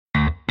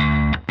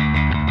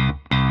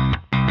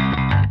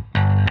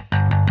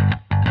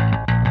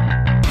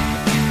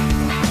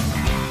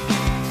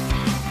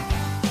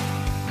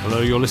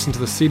You're listening to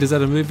the C to Z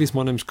of movies.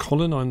 My name's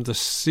Colin. I'm the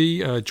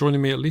C.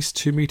 Joining me at least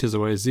 2 meters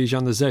away is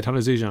Zijan the Z. Hello,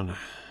 Zijan.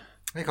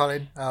 Hey,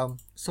 Colin.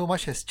 So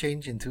much has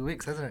changed in 2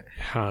 weeks, hasn't it?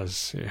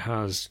 It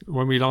has.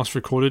 When we last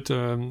recorded,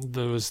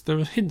 there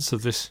were hints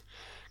of this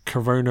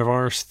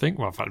coronavirus thing.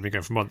 Well, in fact, it's been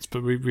going for months,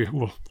 but we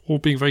were all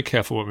being very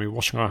careful when we were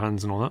washing our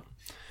hands and all that.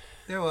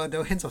 There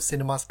were hints of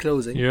cinemas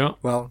closing. Yeah.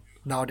 Well,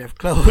 now they've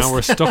closed. Now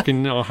we're stuck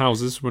in our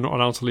houses. We're not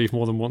allowed to leave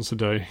more than once a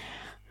day.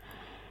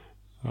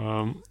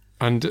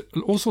 And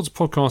all sorts of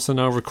podcasts are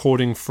now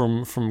recording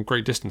from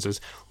great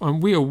distances.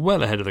 And we are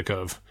well ahead of the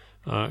curve.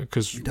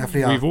 Because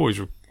we've always,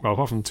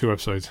 apart from 2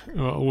 episodes,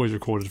 always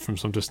recorded from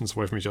some distance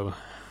away from each other.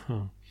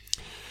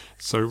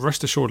 So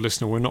rest assured,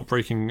 listener, we're not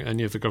breaking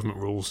any of the government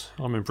rules.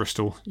 I'm in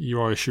Bristol.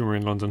 You are, I assume, are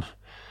in London.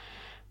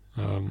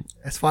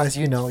 As far as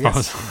you know,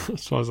 yes.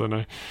 As far as I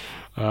know.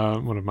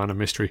 What a man of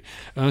mystery.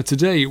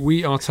 Today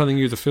we are telling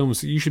you the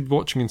films that you should be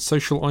watching in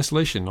social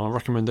isolation. Our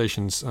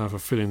recommendations for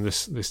filling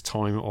this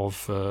time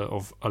of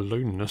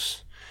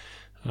aloneness.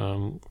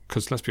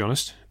 Because let's be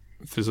honest,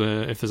 if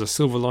there's a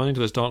silver lining to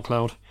this dark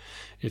cloud,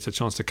 it's a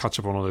chance to catch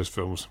up on all those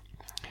films.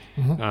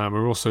 Mm-hmm.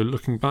 We're also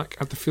looking back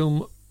at the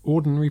film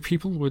Ordinary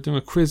People. We're doing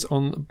a quiz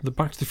on the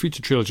Back to the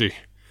Future trilogy,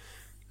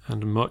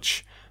 and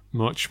much,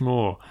 much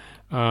more.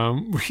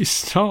 We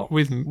start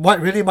with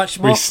really much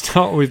more. We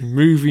start with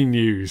movie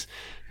news.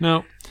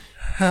 Now,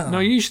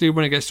 usually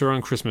when it gets to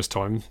around Christmas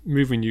time,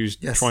 movie news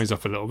dries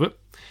up a little bit.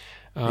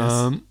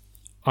 I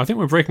think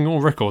we're breaking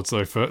all records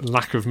though for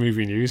lack of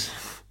movie news.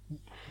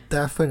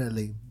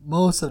 Definitely,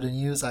 most of the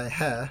news I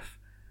have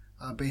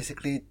are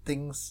basically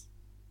things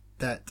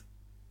that,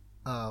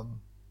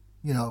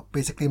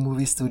 basically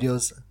movie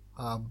studios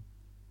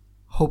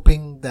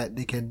hoping that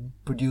they can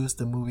produce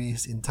the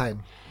movies in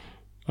time.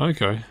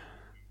 Okay.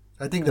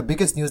 I think the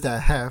biggest news that I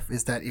have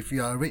is that if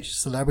you are a rich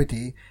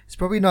celebrity, it's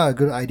probably not a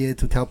good idea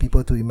to tell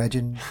people to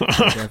imagine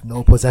that they have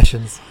no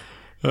possessions.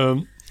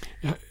 Have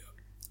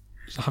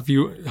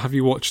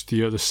you watched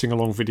the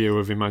sing-along video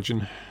of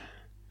Imagine?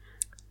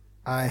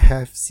 I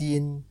have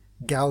seen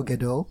Gal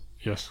Gadot.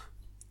 Yes.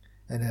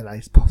 And then I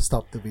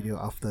stopped the video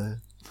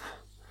after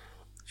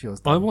she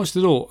was done. I watched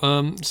it all.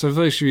 So for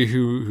those of you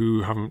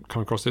who haven't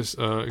come across this,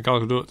 Gal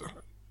Gadot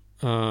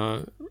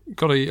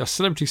got a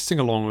celebrity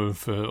sing-along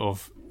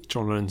of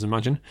John Lennon's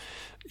Imagine.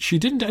 She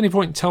didn't at any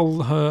point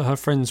tell her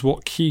friends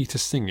what key to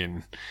sing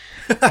in.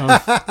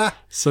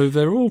 So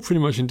they're all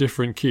pretty much in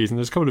different keys. And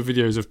there's a couple of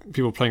videos of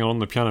people playing on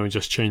the piano and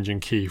just changing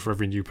key for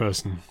every new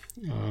person.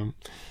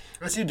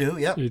 As you do,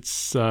 yeah.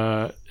 It's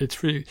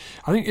really.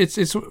 I think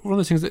it's one of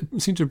those things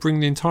that seem to bring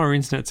the entire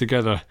internet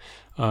together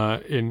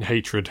in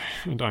hatred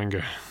and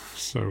anger.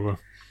 So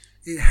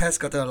it has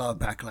got a lot of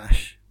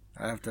backlash,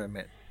 I have to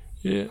admit.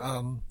 Yeah.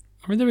 I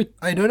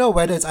don't know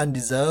whether it's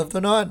undeserved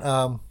or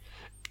not.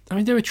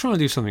 They were trying to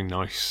do something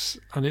nice,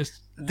 and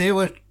they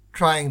were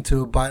trying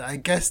to, but I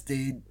guess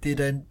they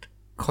didn't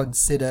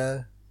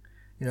consider,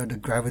 the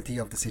gravity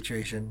of the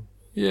situation.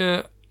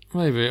 Yeah,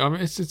 maybe.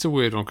 It's a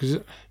weird one because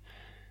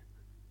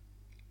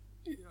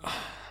I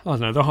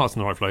don't know. Their heart's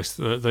in the right place.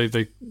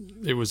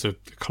 It was a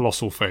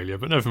colossal failure,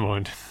 but never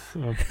mind.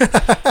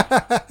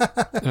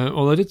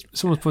 Although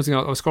someone was pointing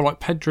out, it's got like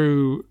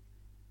Pedro.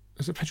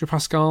 Is it Pedro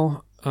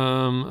Pascal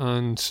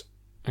and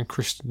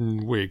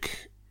Kristen Wiig,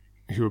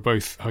 who are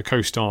both her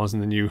co-stars in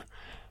the new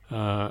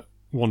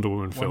Wonder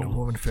Woman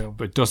film.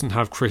 But it doesn't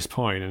have Chris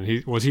Pine. And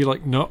he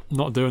like, no,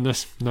 not doing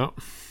this. No.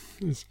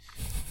 This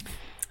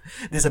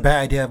is a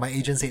bad idea. My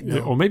agent said no.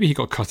 Yeah, or maybe he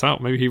got cut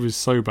out. Maybe he was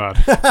so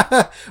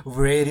bad.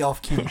 Really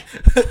off key.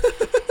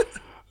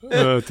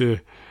 Oh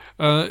dear.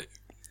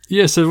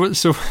 Yeah, so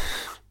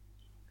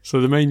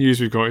the main news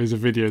we've got is a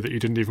video that you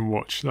didn't even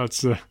watch.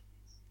 That's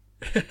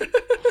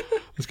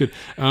that's good.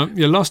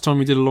 Last time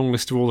we did a long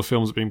list of all the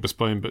films that are being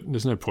postponed, but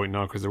there's no point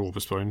now because they're all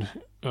postponed.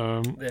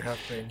 They have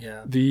been,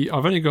 yeah.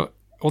 I've only got.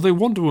 Although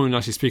Wonder Woman,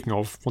 actually speaking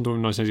of Wonder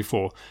Woman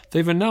 1984,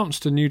 they've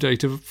announced a new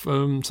date of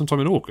sometime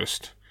in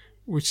August,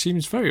 which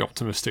seems very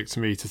optimistic to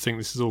me to think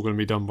this is all going to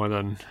be done by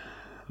then.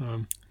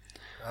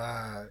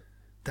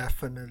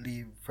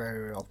 Definitely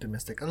very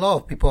optimistic. A lot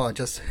of people are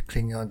just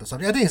clinging on to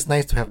something. I think it's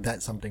nice to have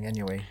that something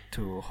anyway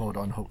to hold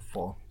on hope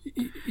for.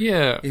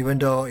 Yeah. Even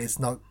though it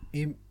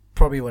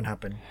probably won't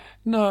happen.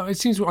 No, it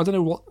seems. I don't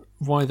know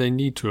why they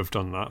need to have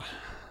done that.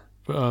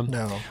 But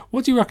no.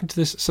 What do you reckon to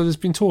this? So there's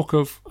been talk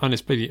of, and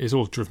it's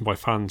all driven by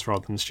fans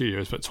rather than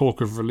studios, but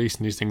talk of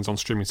releasing these things on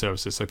streaming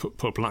services. So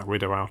put Black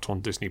Widow out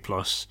on Disney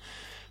Plus,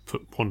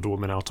 put Wonder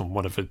Woman out on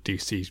whatever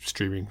DC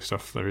streaming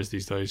stuff there is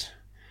these days.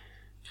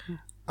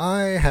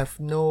 I have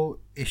no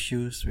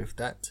issues with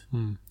that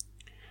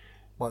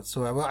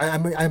whatsoever.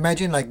 I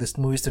imagine like this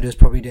movie studios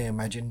probably didn't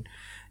imagine,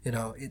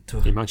 it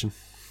to imagine.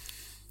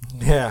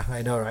 Yeah,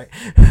 I know, right?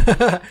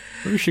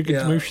 Maybe we should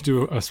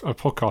do a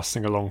podcast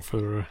sing along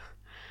for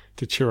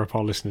to cheer up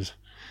our listeners.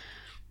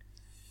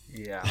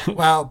 Yeah.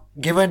 Well,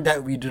 given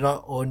that we do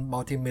not own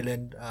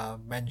multi-million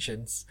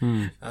mansions,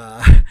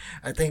 I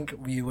think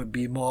we would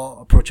be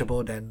more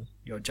approachable than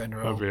your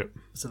general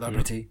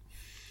celebrity.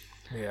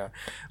 Yeah,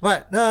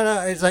 but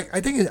no. It's like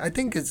I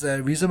think it's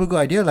a reasonable good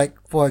idea. Like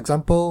for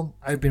example,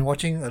 I've been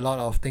watching a lot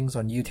of things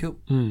on YouTube,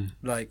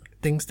 like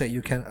things that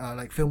you can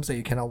like films that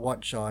you cannot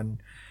watch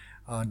on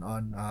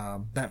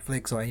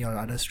Netflix or any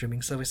other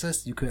streaming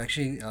services. You could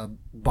actually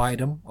buy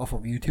them off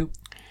of YouTube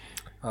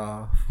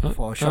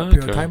for a short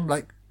period of time.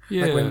 Like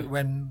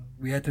when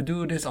we had to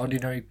do this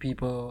Ordinary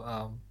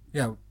People.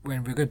 When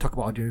we're going to talk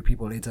about Ordinary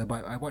People later,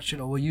 but I watched it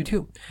over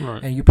YouTube,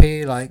 and you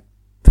pay like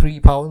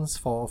 £3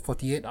 for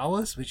 48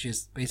 hours, which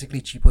is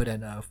basically cheaper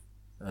than a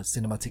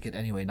cinema ticket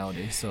anyway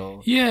nowadays.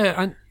 So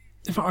and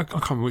in fact, I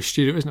can't remember which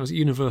studio it is. It was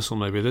Universal,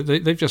 maybe.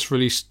 They've just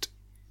released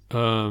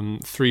 3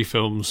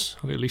 films,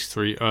 I think at least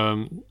 3,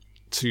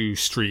 to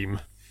stream,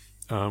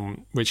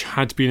 which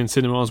had been in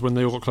cinemas when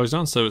they all got closed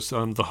down. So it's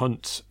The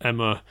Hunt,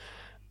 Emma,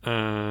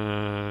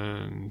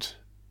 and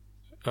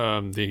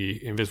The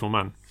Invisible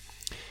Man.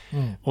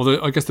 Although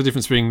I guess the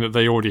difference being that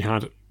they already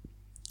had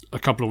a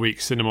couple of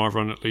weeks cinema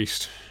run at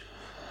least.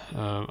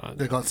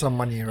 They got some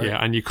money, right?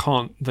 Yeah, and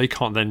they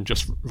can't then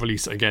just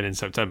release it again in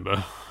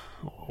September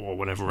or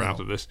whenever we're out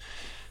of this.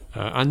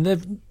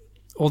 And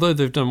although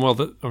they've done well,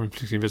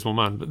 particularly Invisible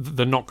Man, but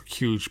they're not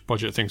huge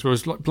budget things.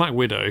 Whereas like Black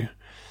Widow,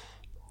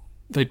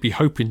 they'd be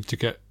hoping to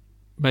get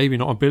maybe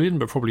not $1 billion,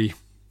 but probably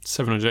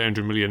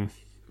 700-800 million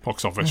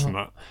box office from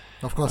that.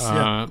 Of course,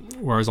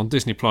 Whereas on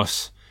Disney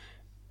Plus,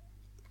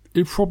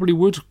 it probably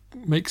would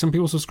make some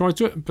people subscribe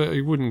to it, but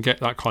it wouldn't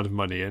get that kind of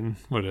money in,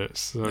 would it?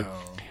 So, no.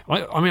 I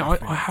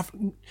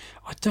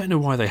don't know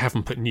why they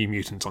haven't put New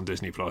Mutants on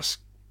Disney Plus.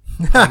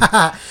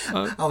 I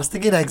was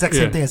thinking the exact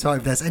same thing as well.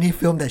 If there's any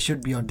film that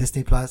should be on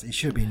Disney Plus, it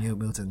should be New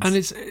Mutants. And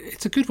it's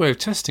a good way of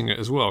testing it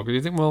as well, because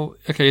you think, well,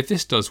 okay, if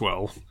this does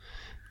well,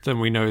 then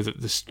we know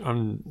that this.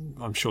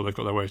 I'm sure they've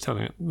got their way of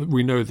telling it.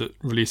 We know that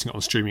releasing it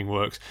on streaming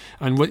works,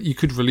 and what you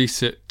could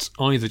release it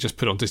either just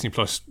put it on Disney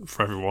Plus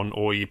for everyone,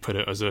 or you put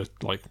it as a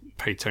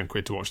pay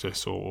 £10 to watch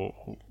this,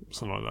 or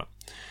something like that.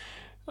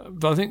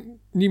 But I think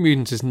New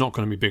Mutants is not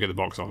going to be big at the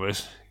box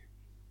office.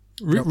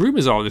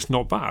 Rumours are it's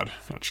not bad,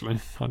 actually.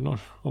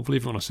 I'll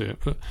believe it when I see it,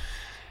 but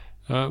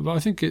I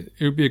think it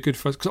would be a good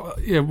first. Cause,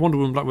 Wonder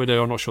Woman, Black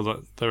Widow. I'm not sure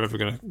that they're ever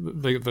going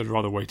to. They'd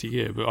rather wait a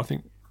year, but I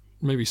think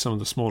maybe some of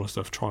the smaller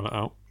stuff, trying it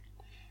out.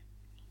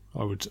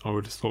 I would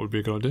have thought would be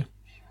a good idea.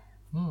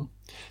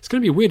 It's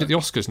going to be weird at the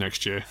Oscars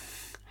next year.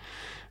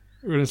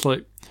 When it's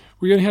like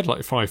we only had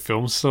 5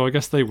 films, so I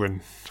guess they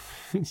win.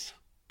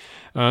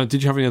 Did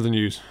you have any other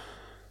news?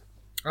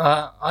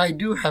 I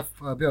do have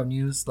a bit of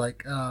news. I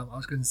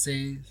was going to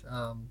say,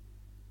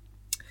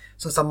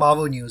 so some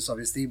Marvel news.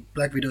 Obviously,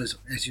 Black Widow,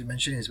 as you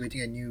mentioned, is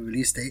waiting a new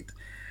release date.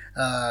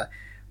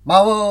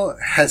 Marvel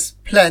has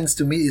plans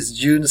to meet its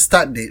June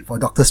start date for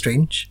Doctor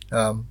Strange.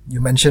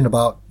 You mentioned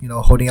about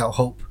holding out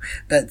hope.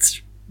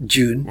 That's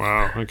June.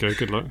 Wow. Okay.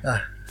 Good luck.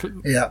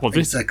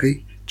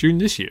 Exactly. June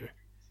this year.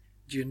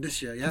 June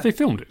this year. Yeah. Have they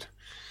filmed it?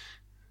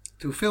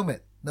 To film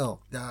it? No.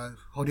 They're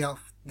holding out.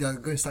 They're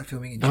going to start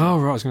filming in June. Oh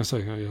right. I was going to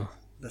say. Oh yeah.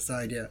 That's the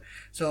idea.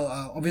 So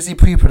obviously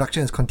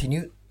pre-production is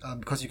continued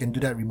because you can do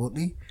that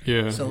remotely.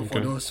 Yeah. So for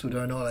those who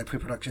don't know,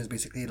 pre-production is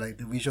basically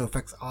the visual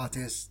effects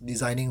artists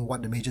designing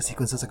what the major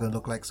sequences are going to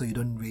look like. So you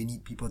don't really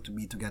need people to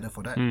be together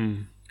for that.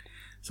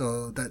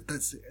 So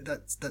that's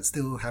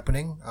still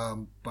happening.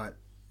 But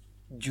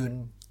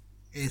June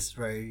is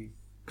very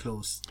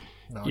close.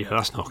 Yeah,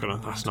 that's not gonna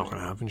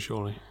happen,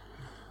 surely.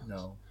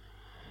 No.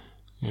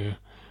 Yeah.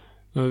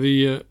 No,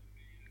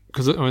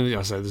 because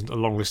I say there's a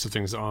long list of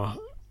things that are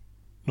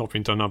not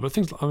being done now, but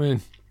things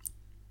I'm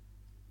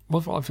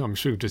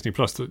sure Disney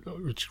Plus,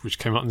 which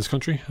came out in this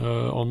country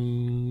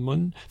on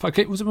Monday. In fact,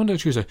 was it Monday or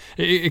Tuesday?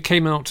 It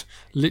came out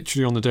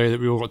literally on the day that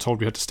we all got told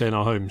we had to stay in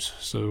our homes.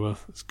 So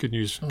it's good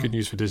news. Good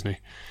news for Disney,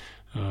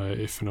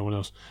 if for no one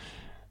else.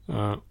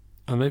 And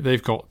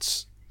they've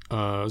got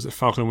is it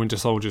Falcon and Winter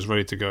Soldiers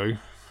ready to go?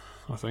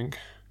 I think.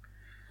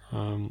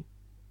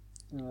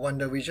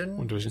 Wonder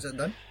Vision. Is that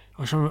done?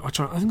 I can't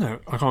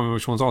remember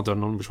which ones are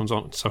done and which ones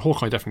aren't. So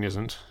Hawkeye definitely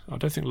isn't. I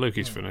don't think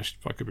Loki's finished,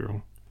 but I could be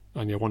wrong.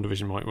 And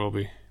WandaVision might well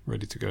be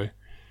ready to go.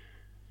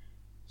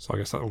 So I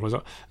guess that all goes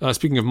up.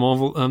 Speaking of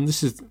Marvel,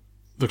 this is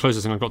the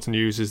closest thing I got to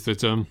news is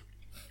that, and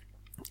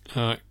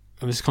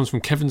this comes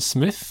from Kevin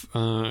Smith,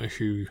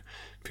 who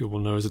people will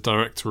know as the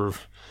director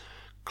of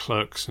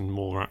Clerks and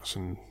Mallrats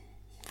and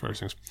various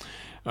things.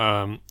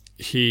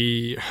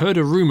 He heard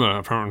a rumour,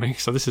 apparently,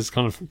 so this is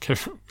kind of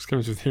Kevin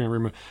Smith hearing a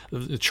rumour,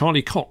 that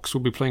Charlie Cox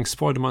will be playing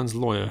Spider-Man's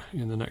lawyer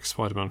in the next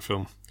Spider-Man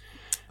film.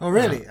 Oh,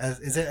 really?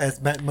 Is it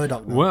as Matt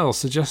Murdock now? Well,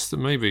 suggests that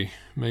maybe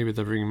they're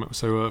bringing him up.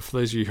 So for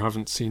those of you who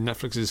haven't seen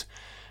Netflix's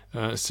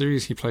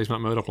series, he plays Matt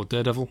Murdock or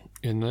Daredevil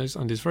in those,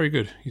 and he's very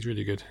good. He's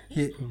really good.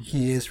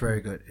 He is very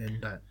good in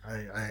that.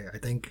 I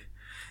think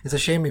it's a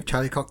shame if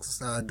Charlie Cox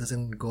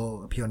doesn't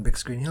go appear on big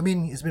screen. I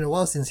mean, it's been a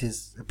while since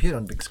he's appeared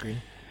on big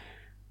screen.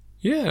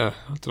 Yeah,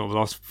 I don't know what the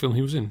last film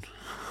he was in.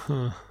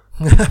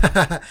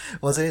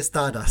 Was it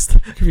Stardust?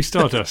 It could be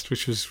Stardust,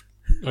 which was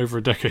over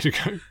a decade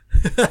ago.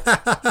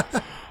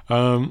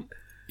 I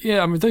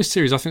mean, those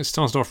series I think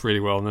started off really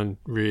well and then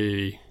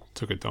really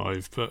took a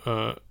dive.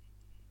 But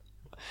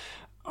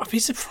I'd be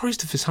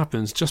surprised if this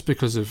happens just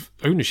because of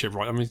ownership,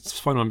 right? I mean,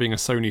 Spider-Man being a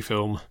Sony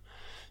film,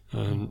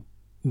 and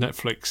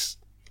Netflix,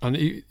 and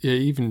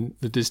even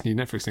the Disney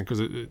Netflix thing, because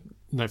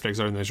Netflix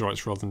own those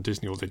rights rather than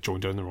Disney, or they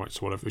joined own the rights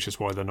or whatever, which is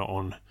why they're not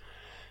on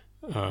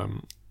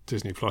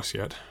Disney Plus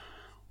yet,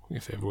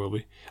 if they ever will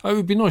be. It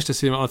would be nice to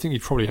see them. I think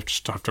you'd probably have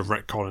to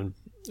retcon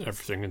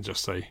everything and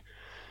just say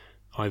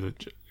either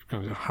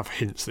kind of have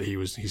hints that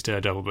he's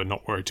Daredevil, but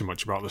not worry too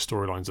much about the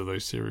storylines of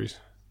those series.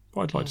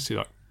 But I'd like to see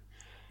that.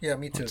 Yeah,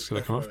 me too.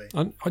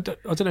 And I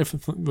don't know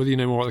whether you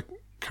know more about the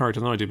character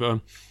than I do, but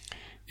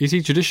is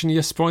he traditionally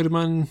a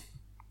Spider-Man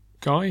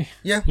guy?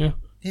 Yeah.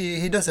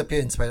 He does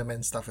appear in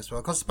Spider-Man stuff as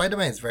well, because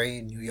Spider-Man is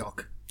very New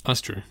York.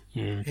 That's true.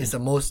 Yeah, okay. He's the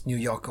most New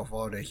York of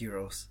all the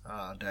heroes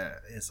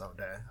that is out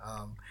there,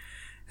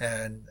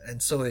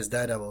 and so is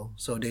Daredevil.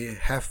 So they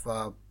have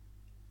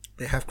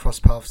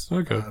crossed paths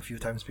a few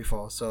times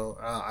before. So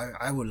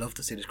I would love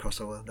to see this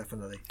crossover,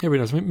 definitely. Yeah, but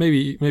nice.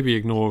 Maybe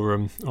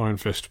ignore Iron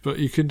Fist, but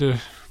you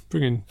could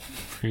bring in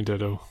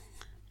Daredevil.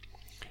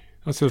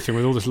 That's the other thing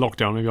with all this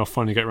lockdown. Maybe I'll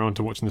finally get around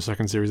to watching the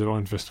second series of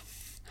Iron Fist.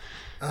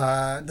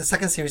 The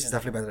second series is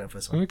definitely better than the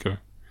first one. Okay.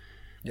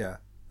 Yeah,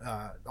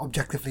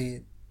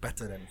 objectively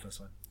better than the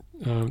first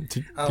one.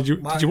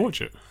 Did you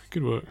watch it?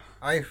 Good work.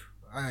 I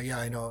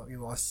know it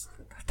was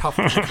tough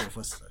to watch the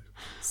first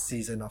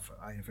season of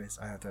Iron Fist,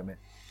 I have to admit.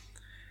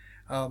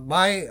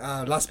 My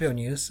last bit of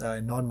news,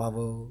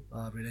 non-Marvel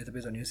related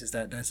bit of news, is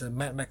that there's a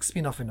Mad Max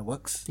spin-off in the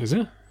works. Is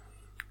it?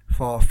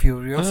 For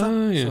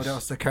Furiosa. Yes. So that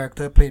was the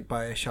character played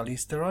by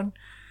Charlize Theron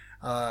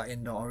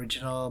in the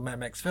original Mad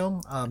Max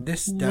film.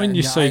 When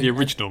you say the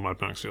original Mad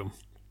Max film,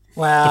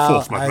 well, the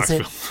fourth Mad Max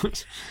film.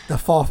 The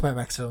fourth Mad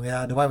Max film,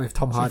 yeah, the one with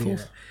Tom Hardy in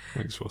it. I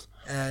think it's fourth.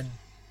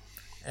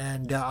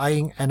 And they're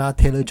eyeing Anna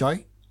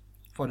Taylor-Joy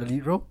for the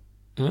lead role.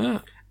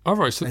 All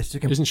right, so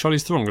isn't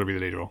Charlize Theron going to be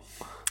the lead role?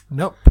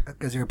 Nope,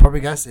 because you can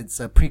probably guess it's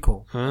a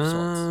prequel of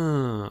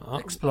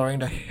sorts, exploring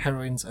the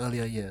heroine's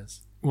earlier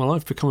years. Well,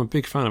 I've become a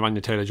big fan of Anya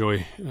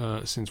Taylor-Joy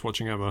since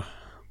watching Emma.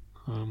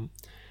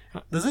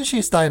 Doesn't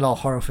she star in a lot of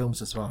horror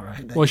films as well,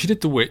 right? Well, she did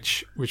The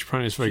Witch, which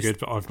apparently is very good,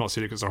 but I've not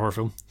seen it because it's a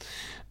horror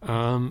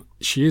film.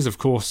 She is, of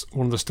course,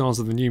 one of the stars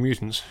of The New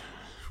Mutants,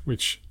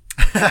 which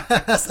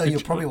so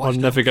you'll probably watch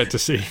I'll never get to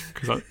see,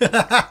 because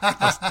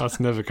that's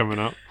never coming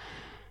out.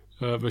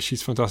 But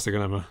she's fantastic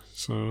in Emma,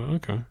 so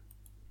okay.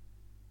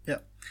 Yeah,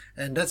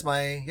 and that's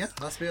my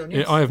last bit of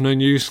news. I have no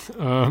news.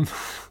 No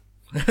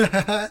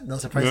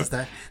surprises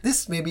there.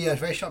 This may be a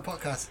very short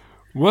podcast.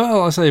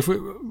 Well, I say if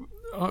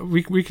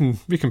we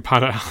can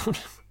pad it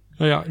out.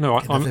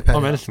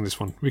 I'm editing this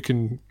one. We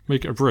can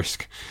make it a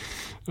brisk.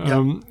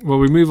 Well,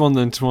 we move on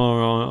then to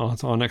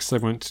our next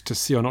segment, to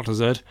C or Not to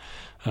Z,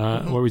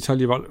 where we tell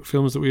you about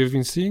films that we have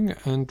been seeing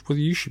and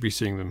whether you should be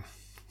seeing them,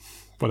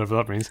 whatever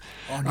that means.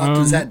 Or not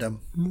to Z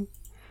them.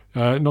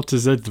 Not to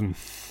Z them.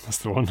 That's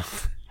the one.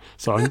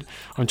 So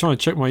I'm trying to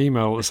check my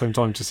email at the same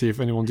time to see if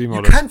anyone's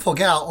emailed us. You can't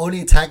forget our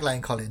only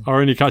tagline, Colin. Our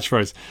only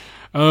catchphrase.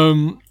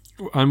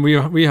 And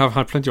we have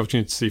had plenty of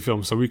opportunity to see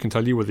films, so we can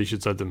tell you whether you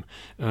should Z them.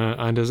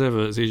 And as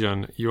ever,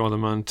 Zijan, you are the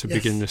man to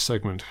begin this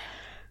segment.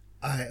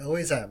 I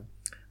always am.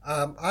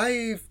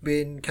 I've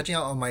been catching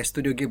up on my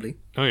Studio Ghibli.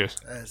 Oh, yes.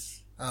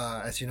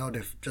 As you know,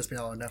 they've just been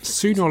out on Netflix.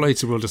 Sooner or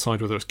later, we'll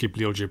decide whether it's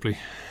Ghibli or Ghibli.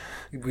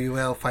 We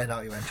will find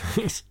out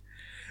eventually.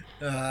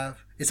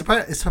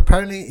 It's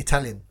apparently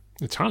Italian.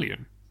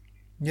 Italian?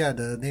 Yeah,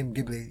 the name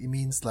Ghibli, it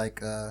means like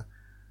a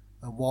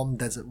warm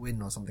desert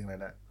wind or something like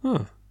that.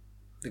 Huh.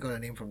 They got a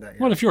name from that.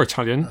 Yeah. Well, if you're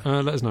Italian,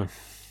 let us know.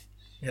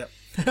 Yeah.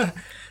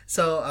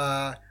 So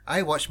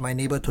I watched My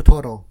Neighbor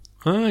Totoro.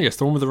 Ah, yes,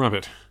 the one with the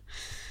rabbit.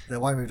 The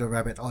one with the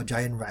rabbit, or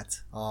giant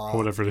rat, or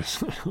whatever it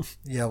is.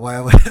 Yeah,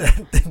 whatever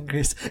that thing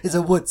is. It's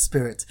a wood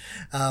spirit.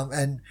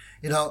 And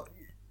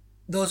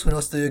those who know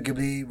Studio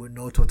Ghibli would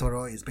know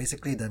Totoro is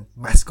basically the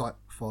mascot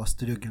for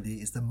Studio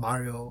Ghibli. It's the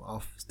Mario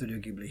of Studio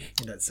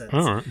Ghibli in that sense.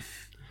 All right.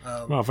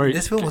 Well,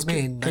 this film was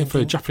made in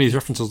for Japanese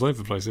references all over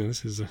the place.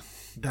 This is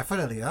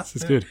definitely, yeah. This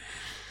is good.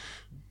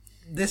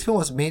 This film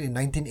was made in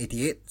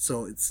 1988,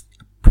 so it's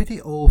a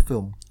pretty old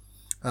film.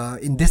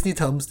 In Disney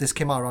terms, this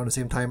came out around the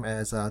same time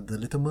as The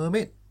Little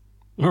Mermaid.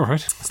 All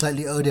right.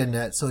 Slightly earlier than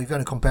that. So if you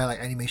want to compare like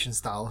animation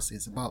styles,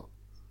 it's about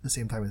the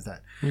same time as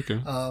that. Okay.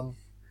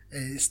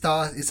 It's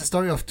a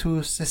story of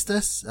two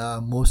sisters,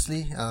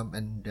 mostly,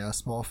 and their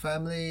small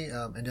family,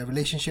 and their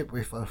relationship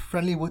with a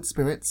friendly wood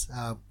spirit,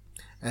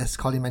 as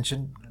Colin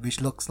mentioned, which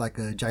looks like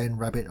a giant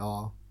rabbit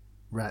or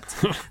rat,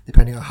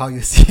 depending on how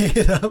you see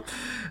it,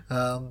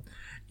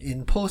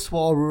 in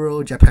post-war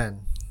rural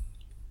Japan.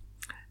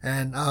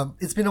 And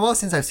it's been a while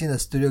since I've seen a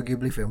Studio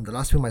Ghibli film. The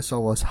last film I saw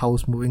was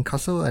Howl's Moving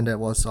Castle, and that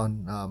was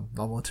on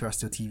normal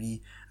terrestrial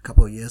TV a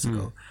couple of years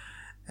ago.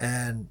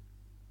 And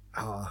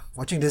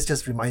watching this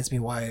just reminds me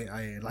why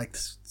I liked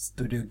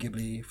Studio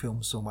Ghibli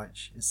films so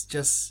much. It's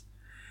just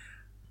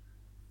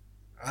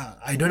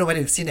I don't know whether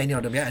you've seen any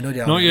of them yet. I know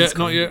they are not yet.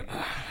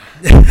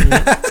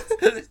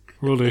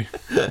 Will do.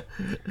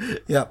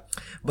 Yeah,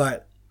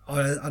 but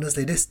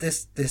honestly,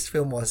 this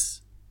film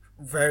was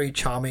very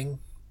charming,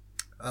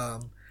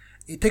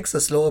 it takes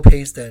a slower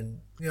pace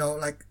than,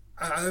 like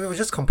I was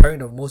just comparing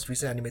the most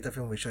recent animated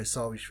film which I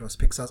saw, which was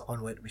Pixar's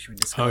Onward, which we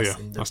discussed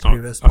in the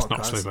previous podcast. That's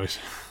not slow pace.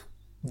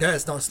 That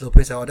is not slow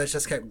pace at all. That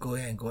just kept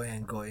going and going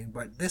and going.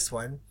 But this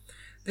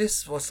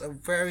was a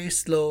very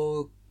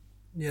slow,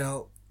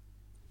 when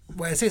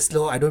I say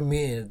slow, I don't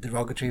mean in a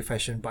derogatory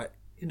fashion, but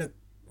in a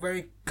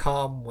very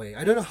calm way.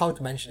 I don't know how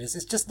to mention this.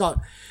 It's just not.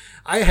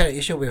 I had an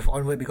issue with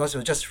Onward because it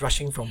was just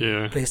rushing from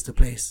place to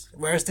place,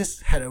 whereas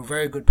this had a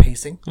very good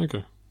pacing.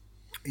 Okay.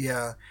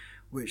 Yeah,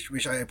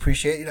 which I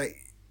appreciate. Like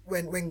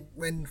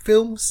when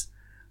films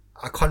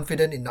are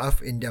confident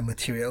enough in their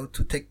material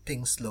to take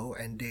things slow,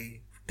 and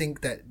they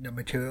think that the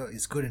material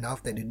is good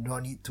enough that they do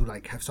not need to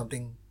like have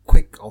something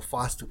quick or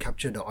fast to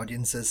capture the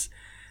audience's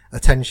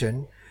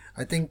attention.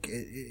 I think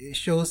it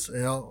shows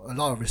a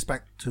lot of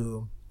respect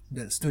to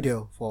the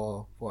studio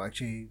for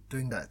actually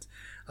doing that,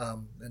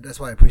 and that's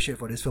what I appreciate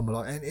for this film a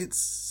lot. And it's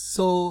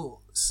so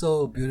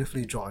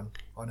beautifully drawn.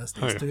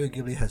 Honestly, Studio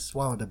Ghibli has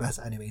one of the best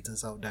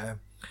animators out there.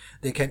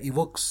 They can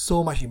evoke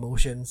so much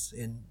emotions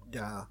in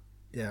their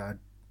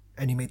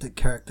animated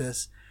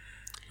characters,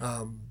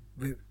 and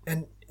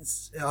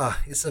it's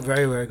a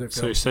very, very good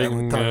film. So you're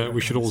saying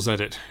we should all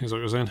Zed it? Is that what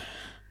you're saying?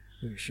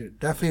 We should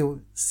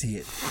definitely see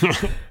it.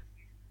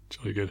 It's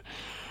really good.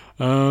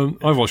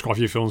 I've watched quite a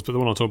few films, but the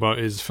one I'll talk about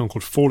is a film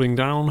called Falling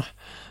Down,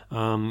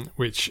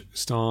 which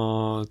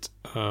starred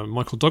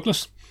Michael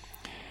Douglas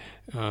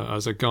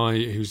as a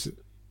guy who's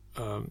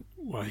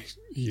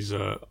he's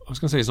I was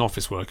going to say he's an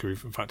office worker. In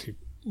fact, he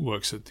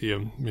works at the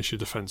Ministry of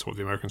Defence, what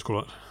the Americans call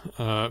it.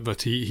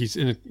 But he's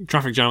in a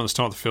traffic jam at the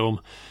start of the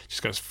film,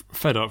 just gets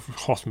fed up,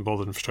 hot and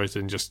bothered and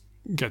frustrated, and just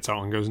gets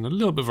out and goes on a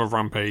little bit of a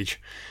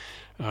rampage.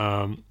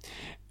 And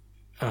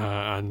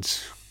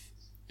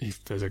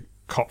there's a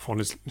cop on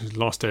his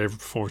last day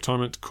before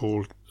retirement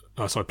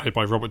played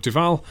by Robert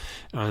Duvall,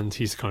 and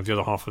he's kind of the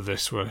other half of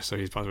this, so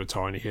he's about to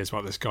retire and he hears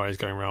about this guy who's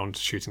going around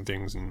shooting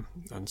things and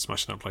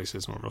smashing up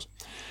places and whatever else,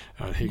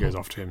 and he goes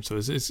after him. So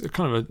it's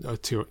kind of a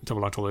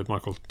double act, although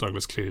Michael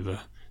Douglas clearly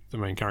the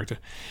main character.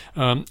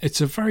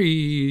 It's a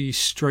very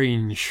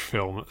strange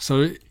film.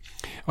 So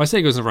I say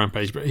he goes on a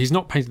rampage, but he's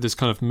not painted this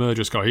kind of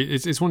murderous guy.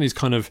 It's one of these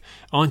kind of,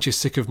 aren't you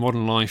sick of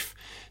modern life?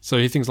 So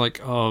he thinks like,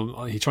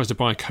 he tries to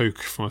buy a Coke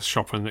from a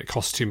shop and it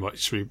costs too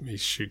much, so he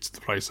shoots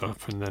the place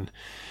up, and then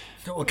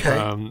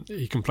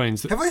he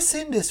complains that... Have I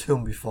seen this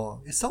film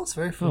before? It sounds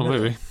very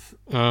familiar.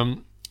 Oh,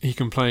 maybe. He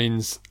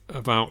complains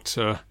about...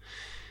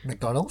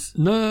 McDonald's?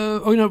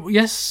 No. Oh, no.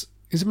 Yes.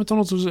 Is it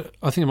McDonald's or was it...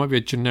 I think it might be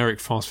a generic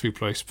fast food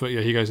place. But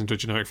yeah, he goes into a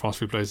generic fast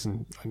food place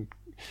and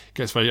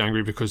gets very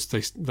angry because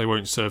they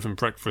won't serve him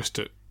breakfast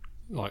at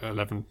like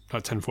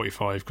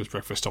 10:45 because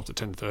breakfast stopped at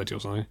 10:30 or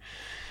something.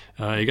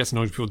 He gets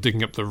annoyed with people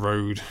digging up the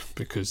road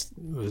because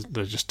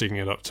they're just digging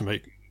it up to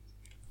make...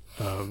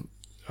 to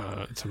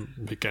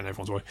get in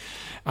everyone's way,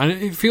 and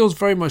it feels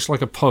very much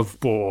like a pub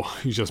bore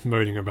who's just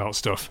moaning about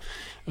stuff.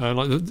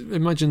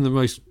 Imagine the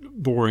most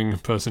boring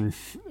person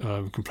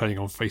complaining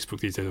on Facebook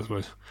these days. I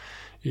suppose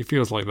it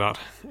feels like that.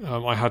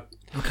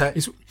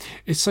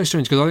 It's so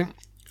strange because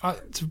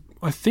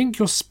I think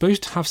you're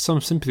supposed to have some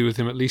sympathy with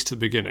him at least at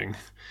the beginning,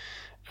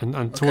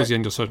 and towards the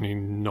end you're certainly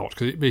not,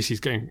 because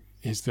basically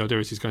the idea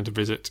is he's going to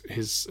visit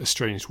his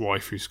estranged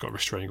wife who's got a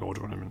restraining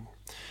order on him and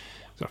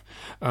stuff.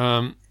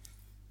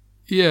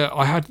 Yeah,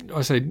 I had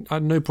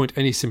at no point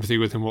any sympathy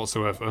with him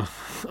whatsoever.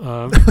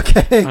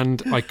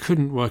 And I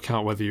couldn't work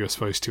out whether you were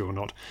supposed to or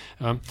not.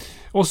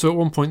 Also, at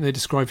one point they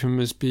describe him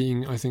as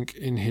being, I think,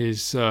 in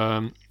his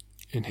early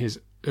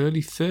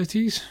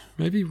 30s,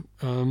 maybe,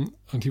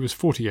 and he was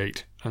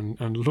 48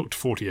 and looked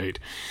 48.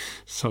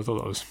 So I thought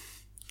that was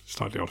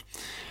slightly odd.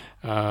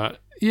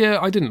 Yeah,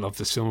 I didn't love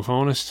this film, if I'm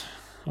honest.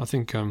 I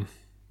think I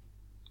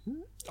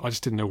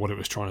just didn't know what it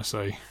was trying to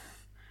say.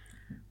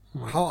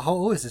 How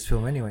old is this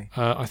film anyway?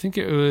 I think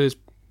it was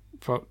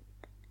about,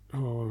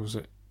 what was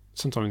it?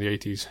 Sometime in the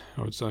 80s,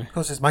 I would say.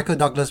 Because it's Michael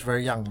Douglas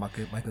very young,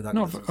 Michael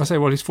Douglas. No, I say,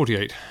 well, he's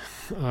 48.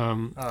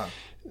 So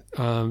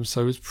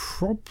it's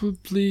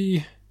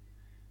probably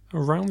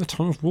around the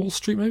time of Wall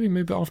Street,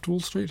 maybe after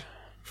Wall Street.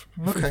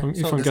 Okay,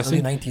 if I'm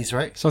guessing. Early 90s,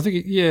 right? So I think,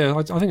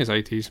 I think it's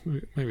 80s,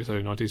 maybe it's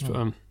early 90s, but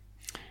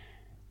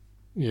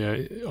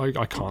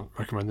I can't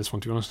recommend this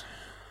one, to be honest.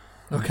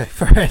 Okay,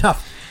 fair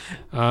enough.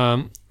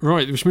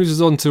 Right, which moves us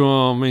on to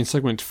our main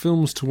segment,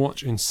 films to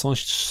watch in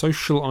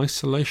social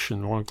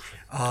isolation.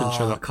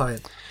 Colin,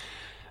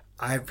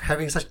 I'm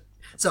having such...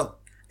 So,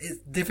 it's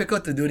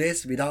difficult to do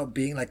this without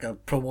being like a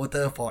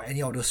promoter for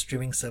any of those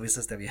streaming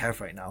services that we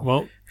have right now.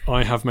 Well,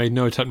 I have made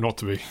no attempt not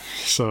to be,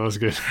 so that's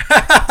good.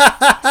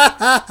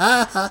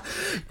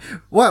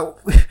 Well,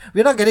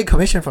 we're not getting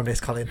commission from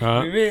this, Colin.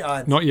 We really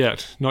aren't. Not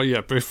yet.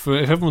 But if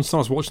everyone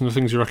starts watching the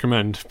things you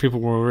recommend, people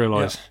will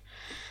realise... Yeah.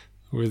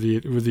 With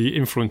the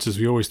influencers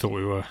we always thought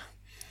we were.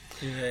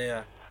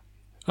 Yeah.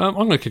 I'm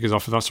going to kick us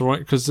off if that's all right,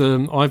 because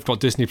I've got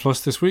Disney Plus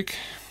this week.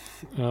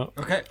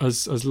 Okay.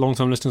 As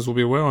long-term listeners will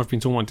be aware, I've been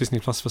talking about Disney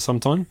Plus for some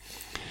time.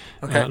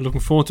 Okay. Looking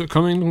forward to it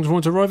coming. Looking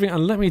forward to arriving.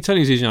 And let me tell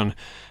you, Zijan,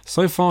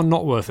 so far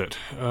not worth it.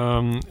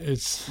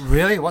 It's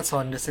Really? What's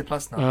on Disney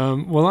Plus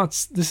now? well,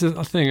 this is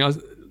a thing.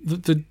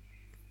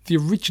 The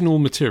original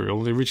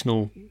material, the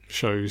original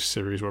shows,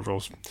 series, whatever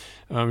else.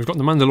 We've got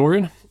The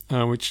Mandalorian,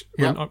 which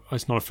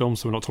it's not a film,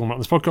 so we're not talking about it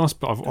in this podcast,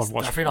 but I've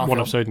watched one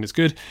episode and it's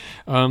good.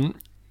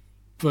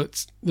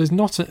 But there's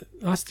not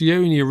that's the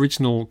only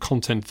original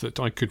content that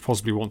I could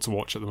possibly want to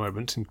watch at the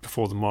moment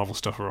before the Marvel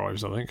stuff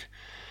arrives, I think.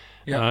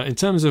 Yeah. In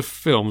terms of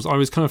films, I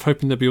was kind of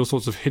hoping there'd be all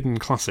sorts of hidden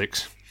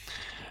classics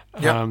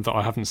that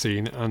I haven't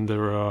seen, and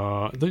there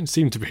don't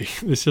seem to be.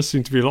 There just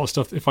seems to be a lot of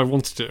stuff. If I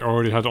wanted it, I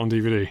already had it on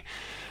DVD,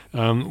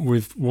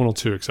 with one or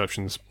two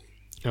exceptions.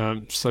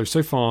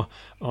 So far,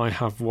 I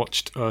have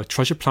watched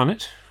Treasure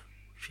Planet,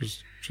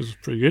 which was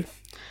pretty good.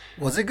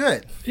 Was it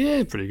good?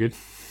 Yeah, pretty good.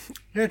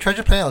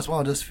 Treasure Planet was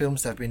one of those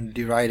films that have been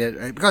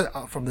derided because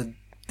from the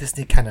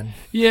Disney canon.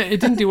 Yeah, it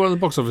didn't do well at the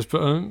box office,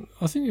 but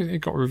I think it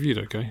got reviewed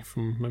okay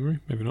from memory.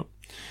 Maybe not.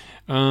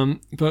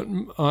 But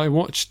I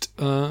watched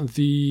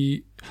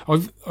the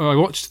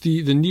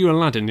new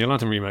Aladdin, the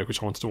Aladdin remake,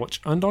 which I wanted to watch,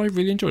 and I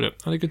really enjoyed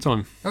it. I had a good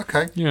time.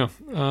 Okay. Yeah,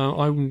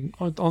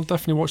 I'll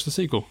definitely watch the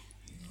sequel.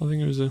 I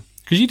think it was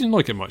because you didn't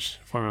like it much,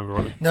 if I remember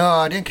rightly. No,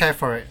 I didn't care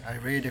for it. I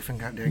really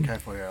didn't care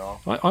for it at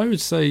all. I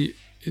would say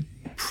it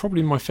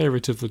probably my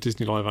favourite of the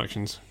Disney live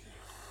actions.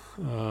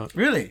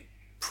 Really?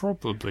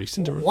 Probably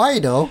Cinderella. Why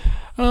though?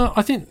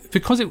 I think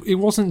because it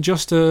wasn't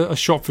just a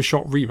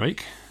shot-for-shot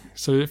remake,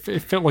 so it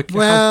felt like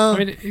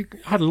it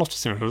had a lot of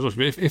similarities,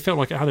 but it felt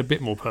like it had a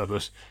bit more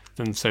purpose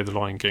than, say, The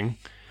Lion King.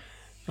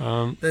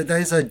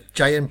 There's a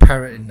giant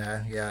parrot in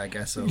there. Yeah, I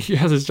guess so.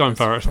 Yeah, there's a giant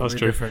parrot. That's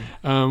true. Different.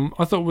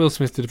 I thought Will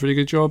Smith did a pretty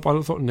good job. I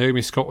thought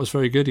Naomi Scott was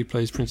very good. He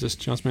plays Princess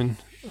Jasmine.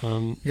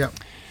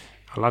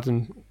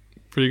 Aladdin,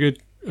 pretty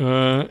good.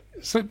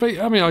 But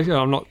I mean,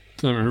 I'm not.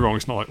 Don't get me wrong,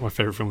 it's not like my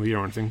favourite film of the year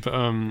or anything, but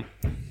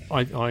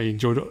I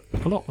enjoyed it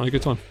a lot. I had a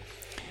good time.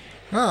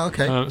 Oh,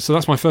 okay. So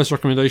that's my first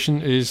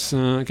recommendation: is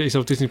get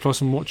yourself Disney Plus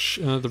and watch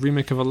the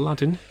remake of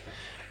Aladdin.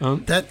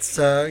 That's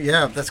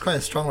quite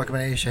a strong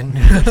recommendation.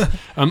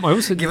 I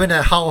also given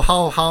that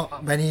how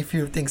many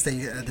few things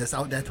that there's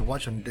out there to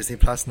watch on Disney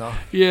Plus now.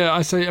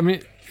 Yeah, I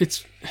mean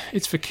it's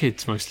for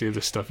kids mostly of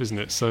this stuff, isn't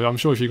it? So I'm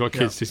sure if you've got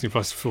kids, Disney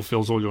Plus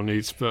fulfills all your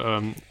needs, but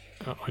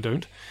I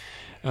don't.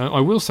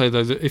 I will say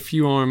though that if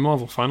you are a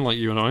Marvel fan like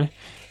you and I,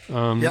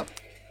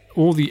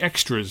 all the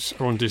extras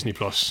are on Disney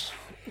Plus,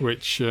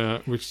 which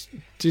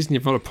Disney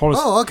have got a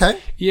policy. Oh, okay.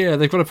 Yeah,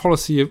 they've got a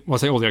policy of. Well, I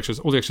say all the extras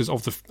of the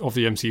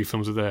MCU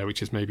films are there,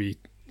 which is maybe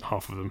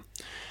half of them.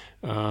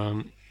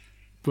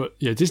 But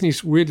yeah, Disney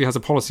weirdly has a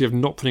policy of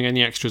not putting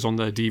any extras on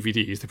their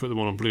DVDs. They put them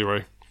on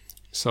Blu-ray.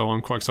 So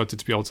I'm quite excited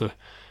to be able to.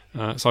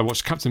 So I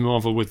watched Captain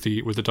Marvel with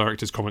the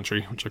director's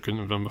commentary, which I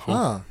couldn't have done before.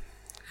 Ah.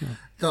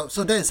 Yeah.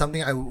 So that is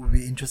something I would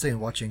be interested in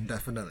watching,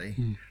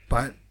 definitely.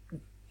 But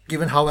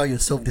given how well you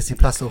sold Disney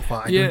Plus so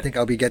far, I don't think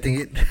I'll be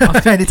getting it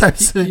anytime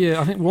soon.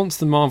 Yeah, I think once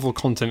the Marvel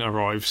content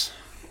arrives,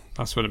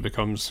 that's when it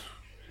becomes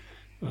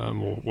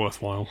more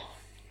worthwhile.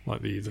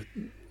 Like the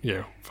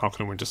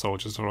Falcon and Winter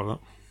Soldier, stuff like that.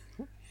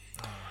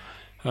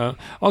 I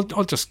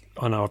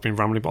know I've been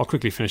rambling, but I'll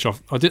quickly finish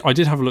off. I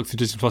did have a look through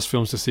Disney Plus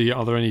films to see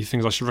are there any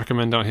things I should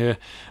recommend out here.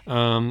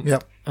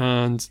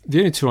 And the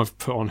only two I've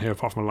put on here,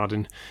 apart from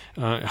Aladdin,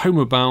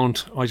 Homeward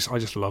Bound. I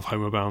just love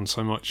Homeward Bound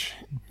so much.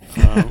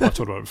 I've talked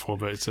about it before,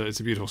 but it's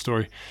a beautiful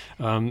story.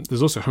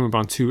 There's also Homeward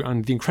Bound 2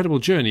 and The Incredible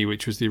Journey,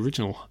 which was the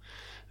original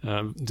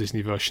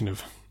Disney version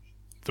of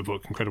the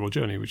book Incredible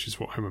Journey, which is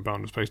what Homeward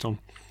Bound was based on.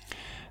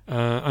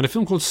 And a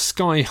film called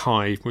Sky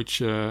High,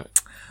 which I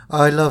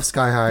love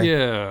Sky High.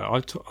 Yeah,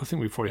 I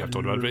think we probably have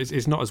talked about it, but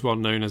it's not as well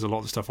known as a lot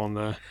of the stuff on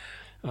there.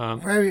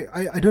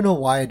 I don't know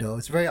why though.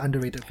 It's a very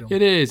underrated film.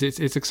 It is.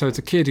 It's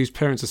a kid whose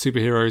parents are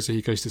superheroes, so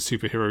he goes to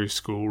superhero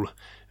school,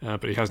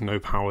 but he has no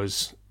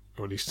powers,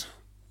 or at least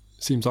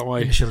seems that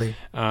way initially.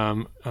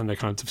 And they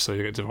kind of so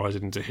they get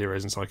divided into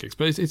heroes and psychics.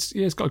 But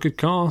it's got a good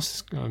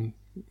cast.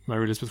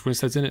 Mary Elizabeth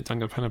Winstead's in it.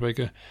 Daniel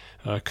Pennebaker,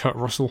 Kurt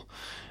Russell.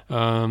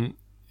 I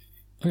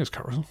think it's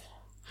Kurt Russell.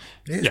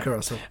 It is Kurt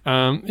Russell.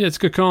 It's a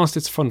good cast.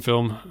 It's a fun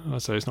film.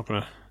 I'd say it's not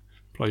going to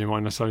blow your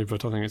mind necessarily,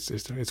 but I think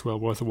it's well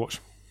worth a watch.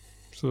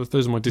 So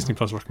those are my Disney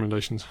Plus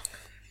recommendations.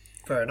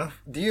 Fair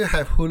enough. Do you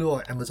have Hulu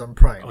or Amazon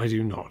Prime? I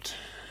do not.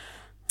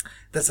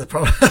 That's the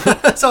problem.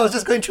 So I was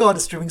just going through all the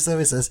streaming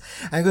services.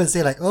 I'm going to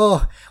say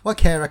what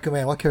can I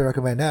recommend? What can I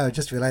recommend? Now I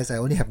just realized I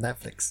only have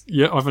Netflix.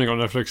 Yeah, I've only got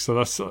Netflix, so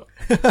that's...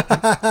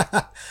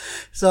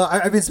 So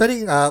I've been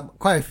spending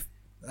quite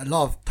a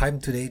lot of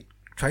time today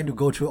trying to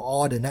go through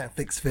all the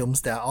Netflix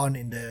films that are on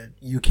in the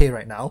UK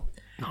right now.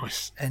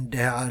 Nice. And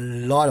there are a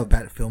lot of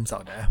bad films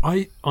out there.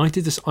 I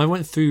did this. I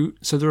went through.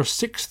 So there are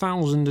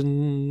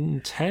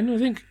 6,010, I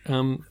think,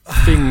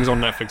 things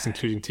on Netflix,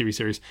 including TV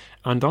series,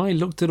 and I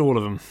looked at all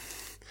of them.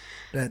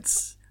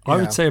 I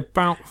would say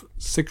about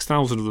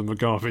 6,000 of them are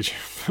garbage.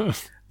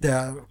 There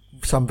are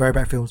some very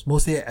bad films,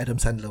 mostly Adam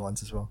Sandler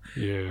ones as well.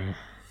 Yeah.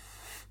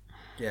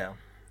 Yeah.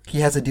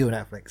 He has a deal with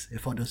Netflix,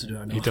 for those who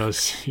don't know. He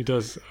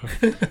does.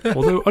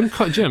 Although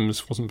Uncut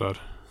Gems wasn't bad.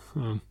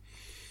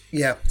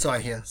 Yeah, so I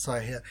hear.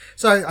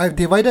 So I've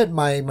divided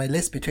my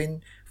list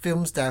between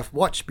films that I've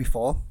watched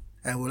before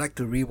and would like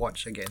to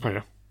rewatch again, Oh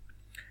yeah.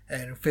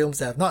 and films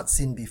that I've not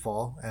seen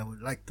before and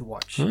would like to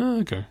watch.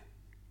 Okay.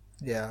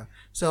 Yeah.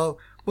 So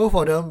both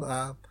of them,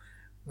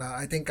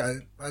 I think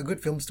are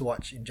good films to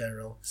watch in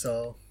general.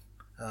 So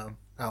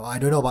I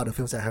don't know about the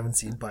films I haven't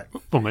seen, but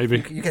Well,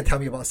 maybe. you can tell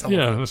me about some.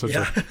 Yeah, of them. that's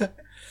okay. Yeah.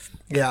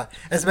 Yeah.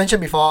 As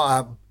mentioned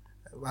before,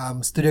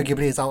 Studio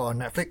Ghibli is out on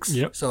Netflix.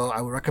 Yep. So I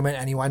would recommend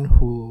anyone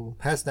who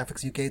has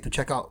Netflix UK to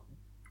check out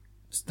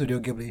Studio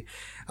Ghibli.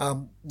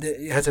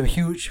 It has a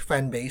huge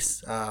fan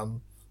base.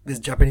 This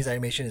Japanese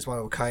animation is one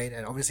of a kind,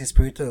 and obviously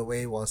Spirited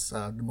Away was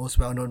the most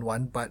well-known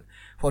one. But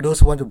for those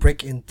who want to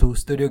break into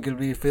Studio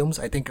Ghibli films,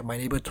 I think My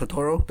Neighbor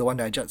Totoro, the one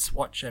that I just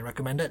watched and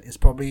recommended, is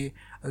probably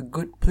a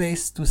good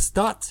place to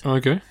start.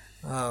 Okay.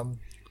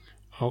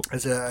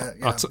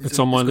 It's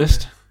on my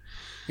list.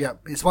 Yeah,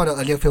 it's one of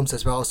the earlier films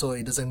as well, so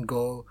it doesn't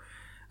go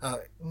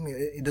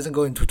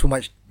into too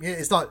much.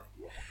 It's not,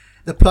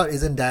 the plot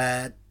isn't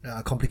that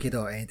complicated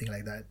or anything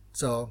like that.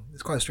 So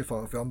it's quite a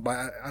straightforward film.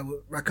 But I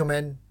would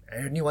recommend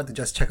anyone to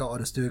just check out all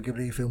the Studio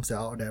Ghibli films that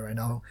are out there right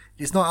now.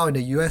 It's not out in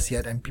the US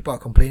yet, and people are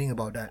complaining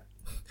about that.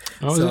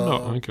 Oh, is it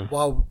not? Okay.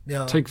 While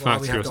Take while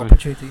that we have the seriously.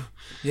 opportunity,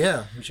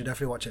 yeah, we should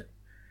definitely watch it.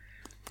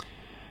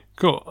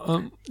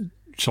 Cool.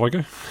 Shall I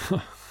go?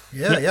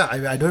 Yeah.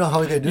 I don't know how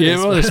we're going to do Yeah, this.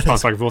 well, but- it's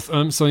back and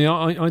forth. So yeah,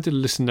 I did a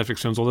list of Netflix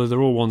films, although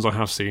they're all ones I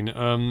have seen.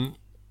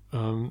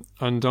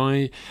 And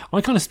I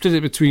kind of split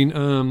it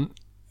between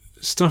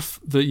stuff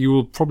that you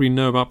will probably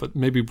know about, but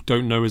maybe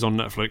don't know is on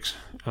Netflix,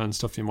 and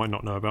stuff you might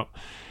not know about.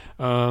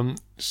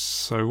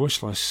 So where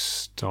shall I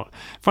start?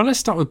 Fine, let's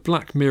start with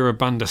Black Mirror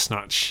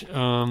Bandersnatch.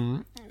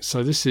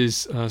 So this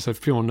is so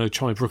if people know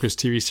Charlie Brooker's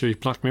TV series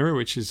Black Mirror,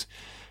 which is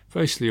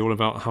basically all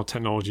about how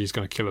technology is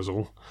going to kill us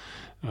all.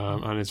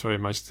 And it's very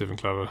imaginative and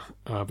clever.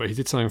 But he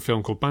did something in a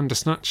film called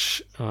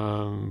Bandersnatch,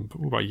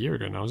 about a year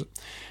ago now, is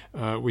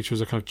it? Which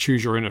was a kind of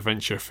choose your own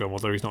adventure film,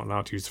 although he's not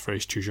allowed to use the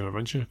phrase choose your own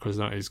adventure because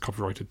that is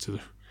copyrighted to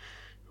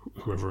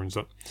whoever owns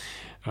that.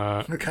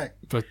 Okay.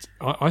 But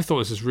I thought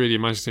this was really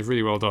imaginative,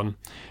 really well done,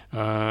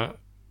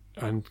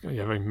 and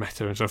yeah, very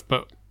meta and stuff.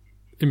 But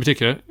in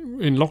particular,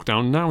 in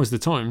lockdown, now is the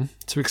time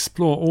to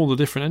explore all the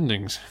different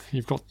endings.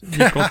 You've got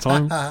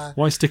time.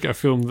 Why stick at a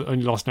film that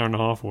only lasts an hour and a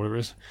half or whatever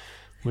it is,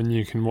 when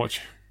you can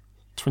watch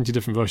 20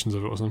 different versions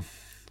of it or something?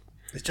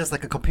 It's just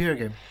like a computer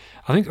game.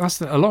 I think that's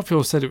a lot of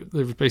people said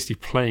they were basically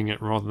playing it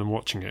rather than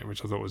watching it,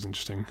 which I thought was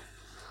interesting.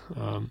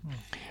 I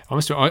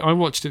must admit, I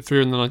watched it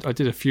through and then I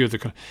did a few of the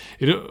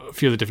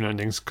different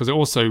endings because it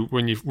also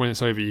when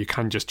it's over you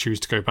can just choose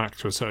to go back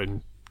to a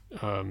certain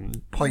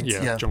Point,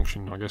 yeah.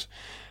 junction, I guess.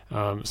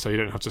 So you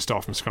don't have to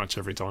start from scratch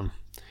every time.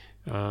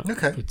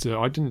 Okay. But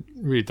I didn't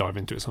really dive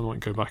into it, so I might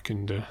go back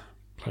and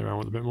play around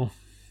with it a bit more.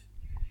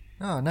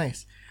 Oh,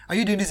 nice. Are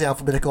you doing this in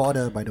alphabetical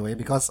order, by the way?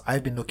 Because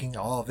I've been looking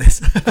at all of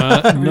this.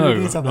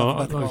 No.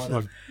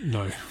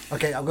 No.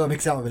 Okay, I'm going to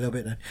mix it up a little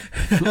bit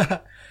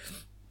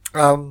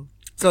then.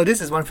 So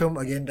this is one film,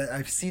 again, that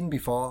I've seen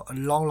before a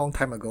long, long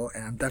time ago,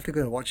 and I'm definitely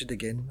going to watch it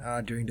again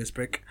during this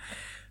break.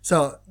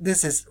 So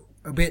this is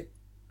a bit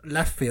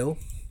left field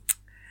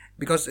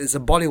because it's a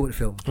Bollywood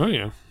film. Oh,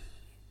 yeah.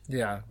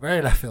 Yeah,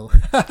 very left field.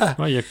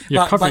 Well,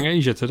 you're covering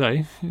Asia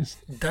today.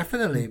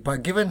 Definitely,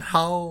 but given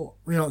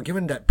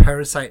that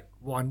Parasite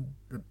won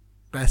the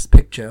Best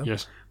Picture,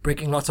 Yes.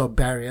 breaking lots of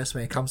barriers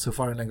when it comes to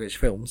foreign language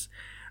films,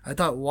 I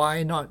thought,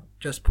 why not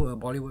just put a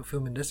Bollywood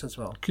film in this as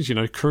well? Because,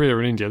 Korea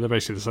and India, they're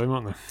basically the same,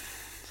 aren't they?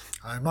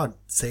 I'm not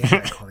saying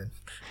that, Colin.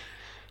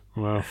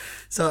 Well,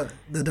 So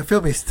the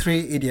film is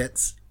Three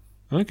Idiots,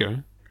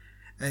 okay.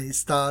 and it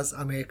stars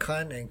Amir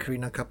Khan and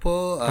Kareena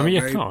Kapoor.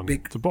 Amir Khan,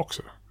 Big, the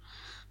boxer.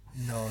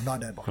 no,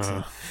 not that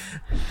boxer.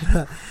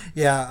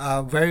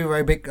 Yeah, very,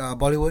 very big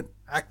Bollywood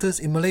actors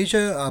in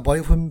Malaysia.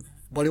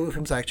 Bollywood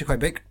films are actually quite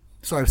big,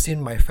 so I've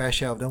seen my fair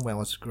share of them when I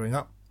was growing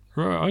up.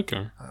 Right,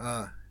 okay.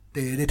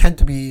 They tend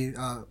to be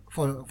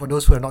for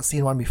those who have not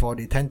seen one before,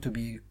 they tend to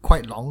be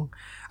quite long.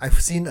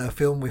 I've seen a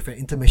film with an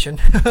intermission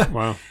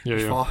Wow, yeah.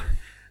 before.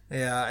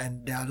 Yeah,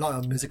 and there are a lot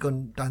of musical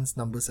dance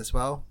numbers as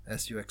well,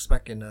 as you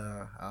expect in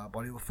a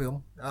Bollywood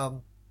film.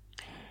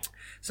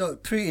 So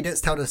Three Idiots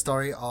tell the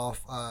story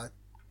of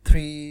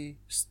three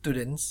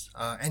students,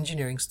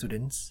 engineering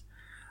students,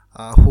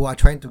 who are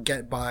trying to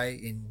get by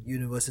in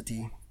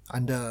university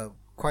under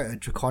quite a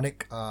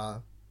draconic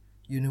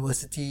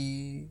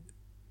university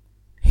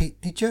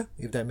head teacher,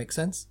 if that makes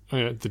sense. Oh,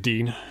 yeah, the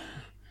dean.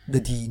 The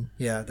dean,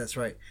 yeah, that's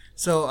right.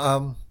 So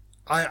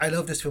I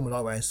love this film a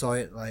lot when I saw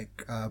it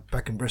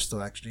back in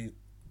Bristol, actually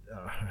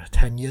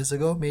 10 years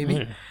ago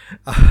maybe.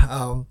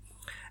 Yeah.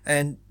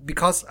 And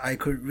because I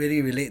could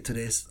really relate to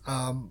this,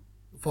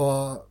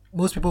 for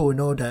most people who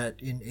know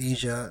that in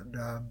Asia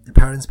the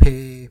parents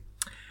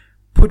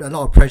put a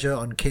lot of pressure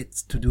on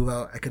kids to do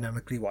well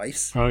academically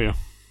wise, Oh, yeah.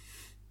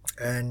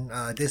 and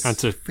this And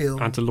to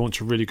film and to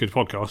launch a really good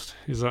podcast,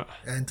 is that?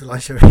 and to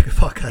launch a really good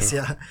podcast,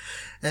 yeah.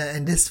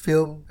 And this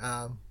film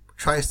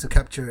tries to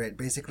capture it.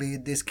 Basically,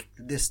 these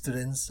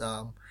students,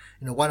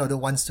 one of them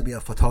wants to be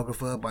a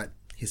photographer, but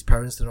his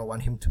parents do not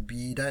want him to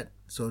be that,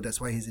 so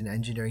that's why he's in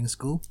engineering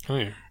school. Oh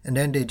yeah. And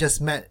then they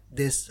just met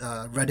this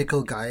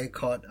radical guy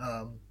called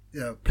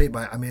played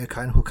by Amir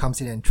Khan, who comes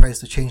in and tries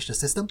to change the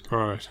system.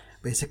 Right.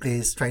 Basically,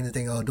 he's trying to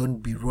think, oh, don't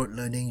be rote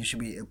learning. You should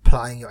be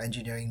applying your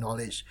engineering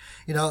knowledge.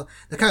 The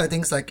kind of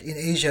things like in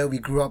Asia, we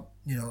grew up,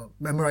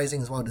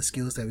 memorizing is one of the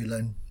skills that we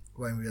learn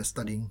when we are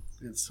studying.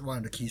 It's one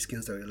of the key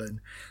skills that we learn.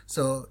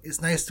 So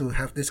it's nice to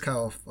have this kind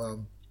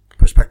of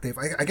perspective.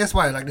 I guess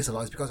why I like this a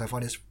lot is because I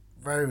find this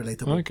very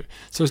relatable. Okay.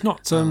 So it's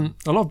not, a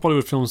lot of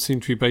Bollywood films seem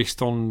to be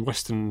based on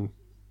Western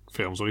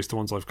films, or at least the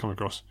ones I've come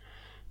across,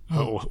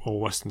 or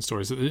Western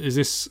stories. Is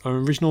this an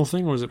original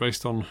thing, or is it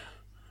based on...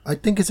 I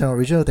think it's an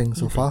original thing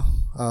so far,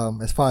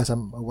 as far as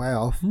I'm aware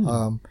of.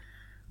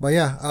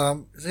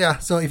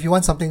 So if you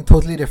want something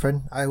totally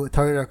different, I would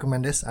totally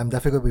recommend this. I'm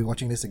definitely going to be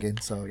watching this again.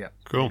 So yeah.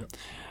 Cool.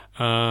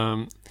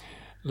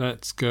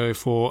 Let's go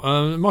for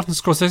Martin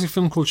Scorsese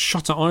film called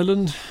Shutter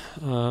Island.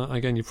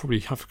 Again, you probably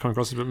have come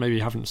across it, but maybe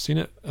you haven't seen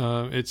it.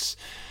 It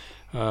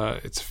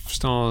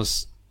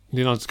stars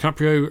Leonardo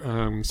DiCaprio,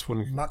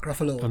 Mark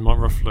Ruffalo. And Mark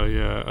Ruffalo.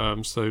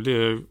 Yeah. So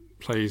Leo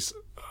plays,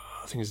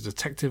 I think he's a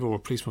detective or a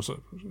policeman,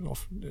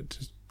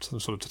 some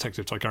sort of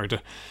detective type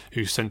character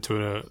who's sent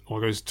to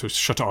goes to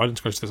Shutter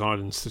Island, goes to this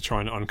island to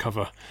try and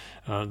uncover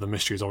the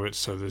mysteries of it.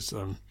 So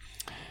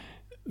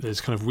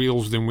there's kind of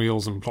wheels within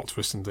wheels and plot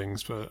twists and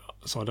things. But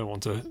so I don't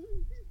want to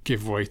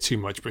give away too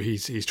much. But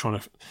he's trying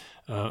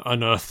to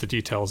unearth the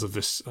details of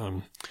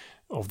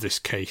this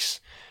case,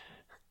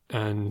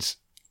 and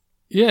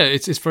yeah,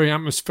 it's very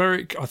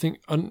atmospheric. I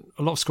think a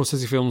lot of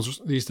Scorsese films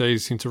these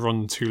days seem to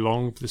run too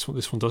long, but this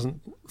one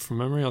doesn't. From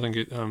memory, I think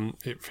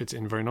it fits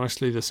in very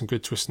nicely. There's some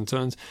good twists and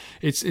turns.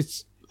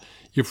 It's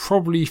you'll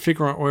probably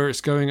figure out where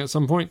it's going at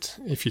some point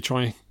if you're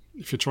trying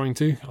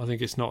to. I think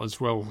it's not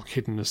as well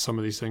hidden as some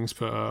of these things,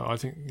 but I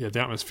think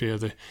the atmosphere,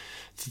 the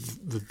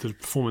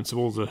performance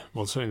of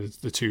certainly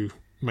the two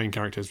main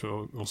characters, but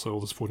also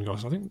all the supporting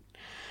guys. I think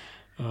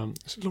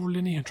it's Laura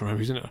Linney. I don't remember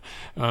who's in it.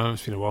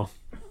 It's been a while.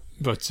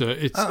 But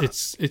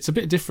it's a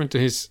bit different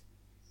to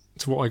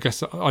what I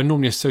guess I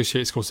normally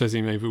associate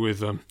Scorsese maybe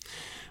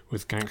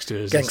with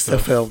gangster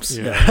films,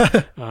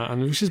 yeah.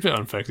 And which is a bit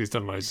unfair because he's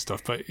done loads of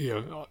stuff. But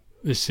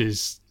this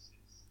is,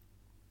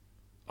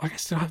 I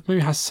guess, maybe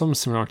has some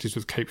similarities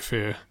with Cape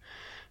Fear,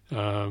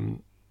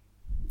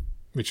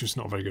 which was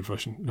not a very good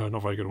version. No, not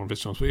a very good one of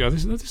his films. But yeah,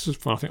 this was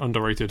fun. I think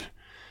underrated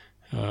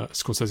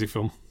Scorsese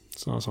film.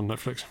 So that's on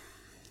Netflix.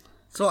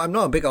 So I'm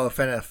not a big of a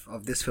fan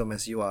of this film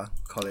as you are,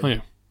 Colin. Oh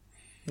yeah.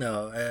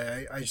 No,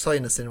 I saw it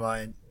in the cinema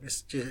and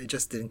it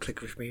just didn't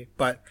click with me.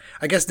 But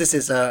I guess this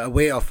is a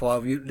way of our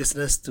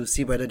listeners to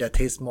see whether their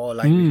taste more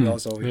like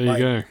yours or there you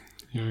go.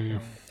 Yeah.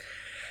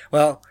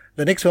 Well,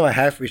 the next film I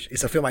have, which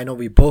is a film I know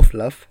we both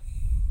love,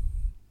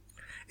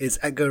 is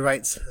Edgar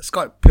Wright's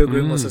Scott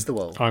Pilgrim vs. the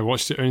World. I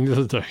watched it only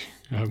the other day.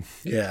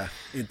 Yeah,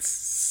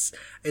 it's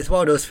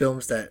one of those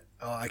films that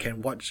I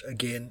can watch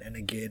again and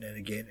again and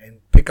again and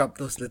pick up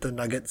those little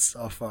nuggets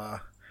of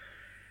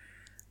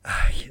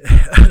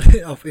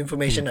of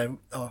information and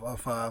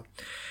of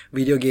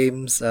video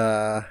games,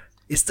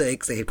 Easter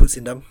eggs that he puts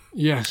in them.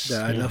 Yes,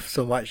 that I love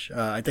so much.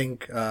 I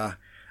think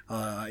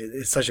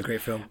it's such a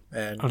great film,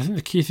 and I think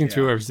the key thing to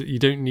be aware is that you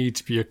don't need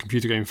to be a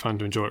computer game fan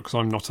to enjoy it. Because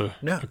I'm not a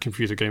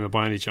computer gamer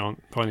by any stretch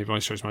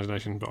of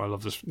imagination, but I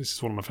love this. This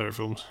is one of my favorite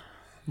films.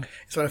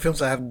 It's one of the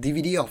films I have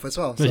DVD of as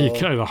well. There you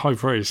go, the high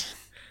praise.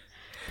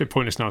 A bit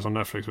pointless now; it's on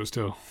Netflix, but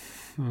still.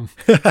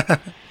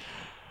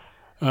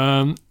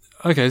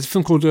 Okay, there's a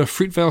film called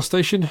Fruitvale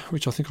Station,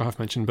 which I think I have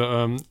mentioned,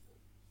 but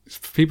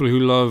for people who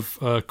love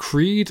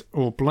Creed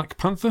or Black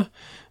Panther,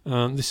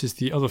 this is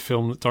the other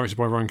film directed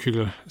by Ryan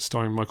Coogler,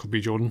 starring Michael B.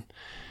 Jordan.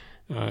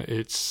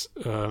 It's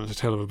the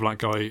tale of a black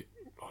guy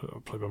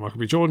played by Michael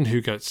B. Jordan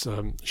who gets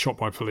shot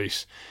by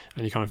police,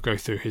 and you kind of go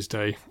through his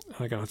day.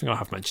 Again, I think I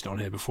have mentioned it on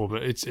here before,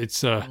 but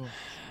it's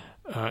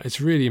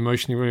really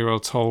emotionally, really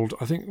well told.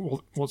 I think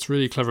what's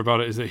really clever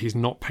about it is that he's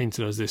not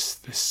painted as this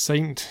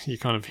saint. You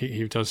kind of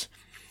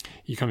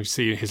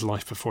see his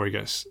life before he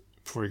gets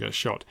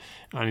shot,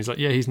 and he's like,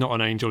 yeah, he's not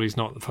an angel, he's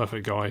not the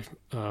perfect guy,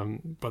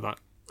 but that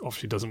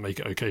obviously doesn't make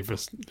it okay for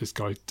this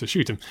guy to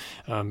shoot him,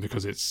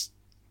 because it's,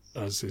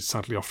 as is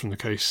sadly often the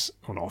case,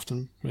 or not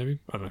often, maybe,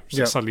 I don't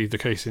know, sadly the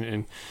case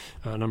in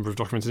a number of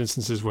documented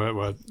instances where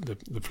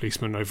the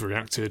policeman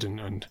overreacted,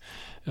 and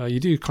you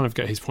do kind of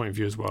get his point of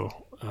view as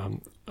well,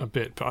 a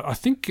bit. But I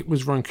think it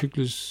was Ryan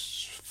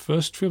Coogler's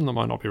first film, that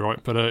might not be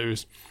right, but it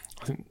was,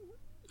 I think,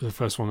 the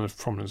first one of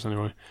prominence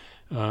anyway,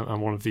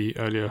 and one of the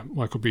earlier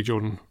Michael B.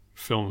 Jordan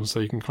films, so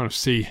you can kind of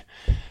see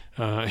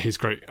his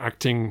great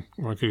acting,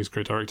 Ryan Coogler's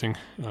great directing.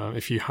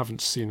 If you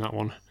haven't seen that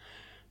one,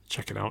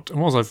 check it out.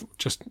 And whilst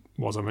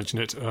I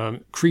mentioned it,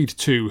 Creed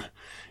 2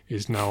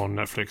 is now on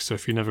Netflix, so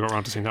if you never got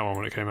around to seeing that one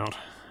when it came out,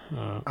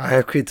 I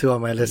have Creed 2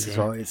 on my list as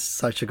well. It's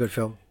such a good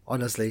film,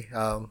 honestly.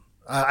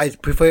 I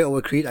prefer it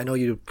over Creed. I know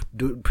you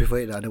do prefer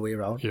it the other way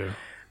around. Yeah.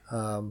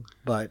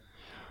 But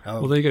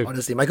well, there you go.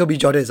 Honestly, Michael B.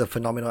 Jordan is a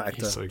phenomenal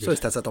actor. So is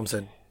Tessa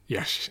Thompson.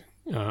 Yes.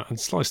 And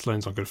Sly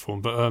Stallone's on good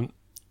form, but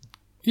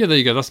Yeah, there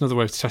you go. That's another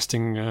way of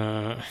testing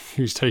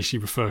whose taste you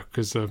prefer.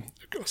 Because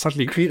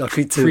sadly, Creed or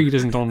Creed 2? Creed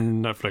isn't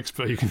on Netflix,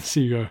 but you can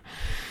see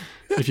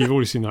if you've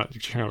already seen that, you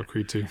can check out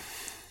Creed 2.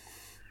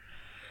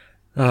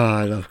 Oh,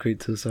 I love Creed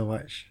 2 so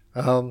much.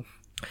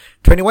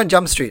 21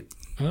 Jump Street.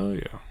 Oh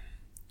yeah.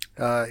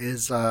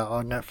 Is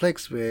on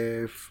Netflix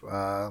with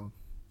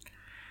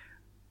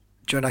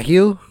Jonah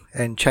Hill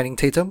and Channing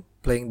Tatum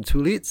playing the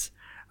two leads.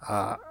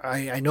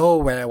 I know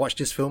when I watched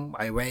this film,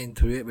 I went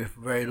into it with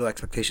very low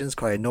expectations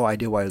because I had no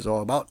idea what it was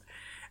all about,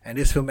 and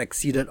this film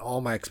exceeded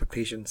all my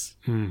expectations.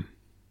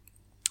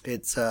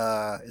 It's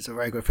a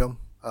very good film,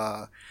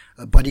 a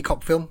buddy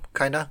cop film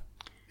kinda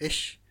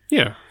ish.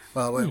 Yeah.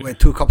 Where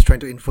two cops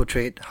trying to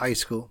infiltrate high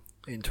school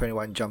in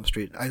 21 Jump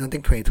Street. I don't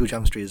think 22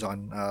 Jump Street is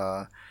on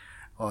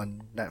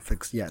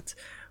Netflix yet,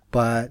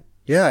 but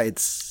yeah,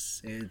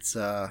 it's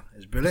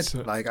brilliant.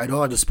 I don't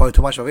want to spoil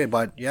too much of it,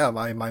 but yeah,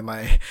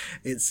 my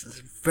it's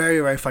a very,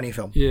 very funny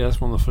film. Yeah, that's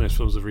one of the funniest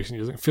films of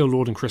recent years. Phil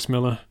Lord and Chris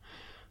Miller,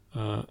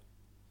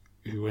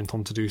 who went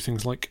on to do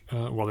things like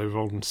while they were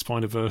involved in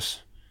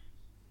Spider-Verse,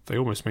 they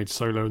almost made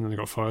Solo and then they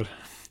got fired.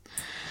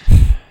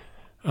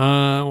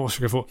 What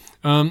should I go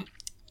for?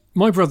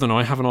 My brother and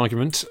I have an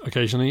argument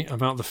occasionally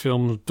about the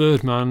film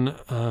Birdman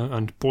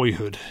and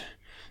Boyhood.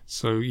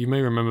 So you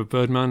may remember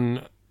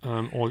Birdman,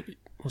 or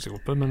what's it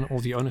called? Birdman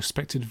or the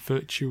Unexpected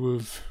Virtue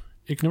of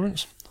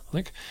Ignorance, I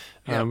think.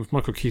 With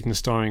Michael Keaton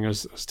starring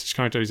as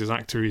Hitchcock as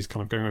actor, he's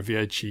kind of going over the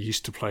edge. He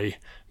used to play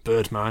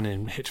Birdman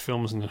in hit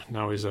films and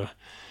now is a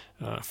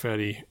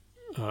fairly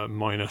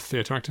minor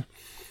theatre actor.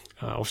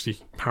 Obviously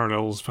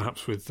parallels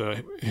perhaps with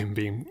him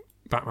being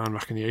Batman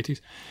back in the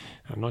 80s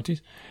and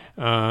 90s.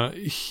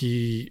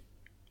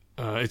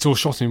 It's all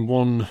shot in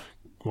one,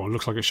 well, it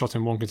looks like it's shot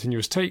in one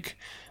continuous take.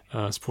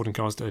 Supporting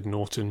cast: Ed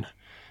Norton,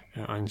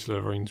 Angela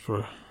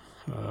Rainsborough,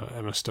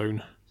 Emma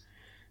Stone,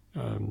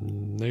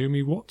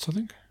 Naomi Watts, I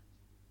think,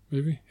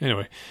 maybe.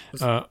 Anyway,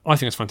 I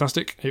think it's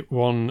fantastic. It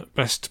won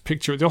Best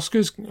Picture at the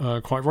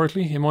Oscars, quite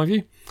rightly, in my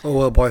view.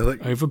 Over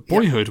Boyhood. Over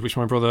Boyhood, which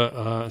my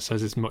brother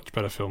says is a much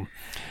better film.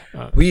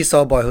 We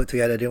saw Boyhood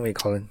together, didn't we,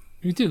 Colin?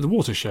 We did The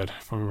Watershed,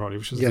 if I remember rightly,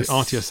 which was the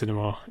RTS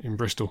cinema in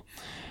Bristol.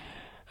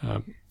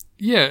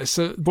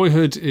 So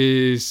Boyhood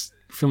is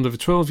filmed over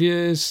 12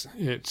 years.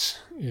 It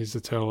is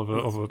the tale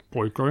of a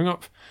boy growing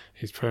up.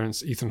 His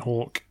parents, Ethan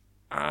Hawke,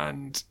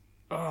 and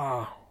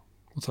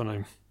what's her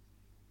name?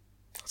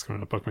 That's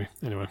going to bug me.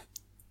 Anyway,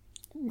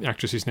 the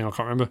actress's name I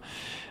can't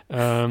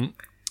remember.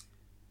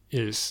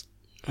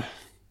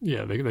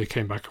 They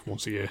came back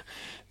once a year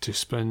to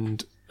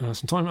spend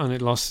some time, and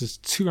it lasts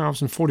 2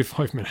 hours and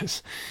 45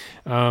 minutes.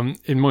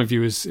 In my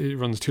view, it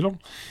runs too long.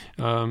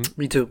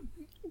 Me too.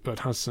 But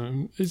has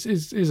some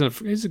is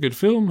a good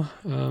film.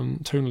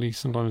 Tonally,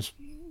 sometimes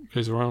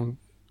goes around.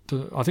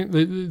 I think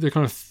they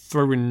kind of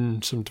throw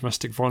in some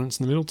domestic violence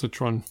in the middle to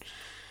try and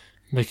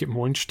make it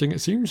more interesting.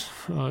 It seems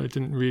it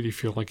didn't really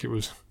feel like it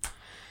was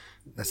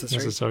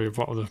necessarily a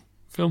part of the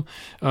film.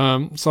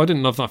 So I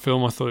didn't love that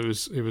film. I thought it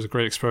was a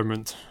great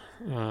experiment.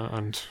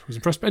 And was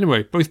impressed. But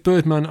anyway, both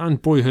Birdman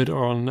and Boyhood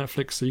are on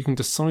Netflix, so you can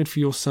decide for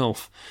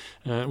yourself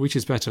which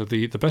is better,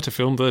 the better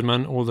film,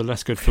 Birdman, or the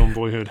less good film,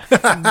 Boyhood.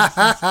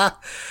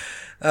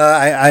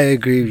 I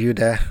agree with you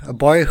there.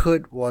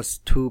 Boyhood was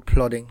too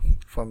plodding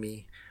for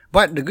me.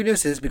 But the good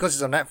news is, because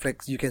it's on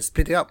Netflix, you can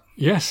split it up.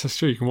 Yes, that's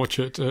true. You can watch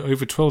it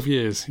over 12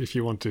 years if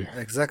you want to.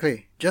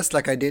 Exactly. Just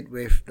like I did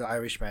with The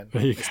Irishman.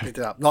 There you go. Split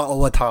it up. Not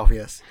over 12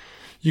 years.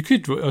 I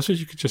suppose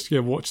you could just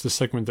watch the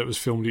segment that was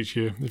filmed each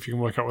year if you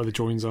can work out where the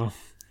joins are.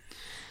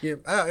 Yeah,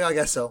 I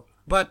guess so.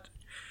 But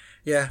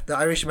yeah, The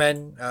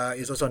Irishman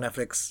is also on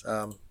Netflix.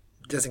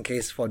 Just in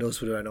case, for those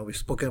who don't know, we've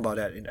spoken about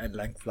that at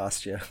length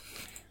last year.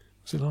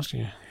 Was it last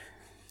year?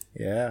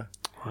 Yeah.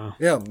 Wow.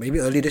 Yeah, maybe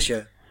early this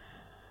year.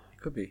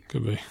 Could be.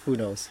 Who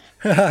knows?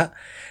 Patricia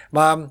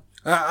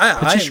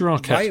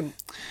Arquette.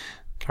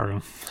 Carry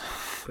on.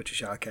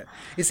 Patricia Arquette.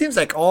 It seems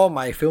like all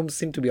my films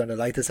seem to be on the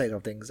lighter side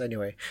of things.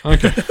 Anyway.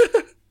 Okay.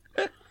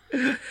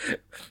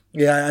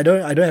 Yeah, I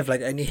don't have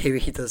like any heavy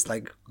hitters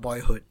like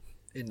Boyhood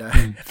in there.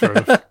 Fair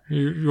enough.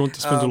 You want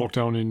to spend a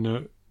lockdown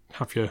in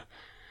happier,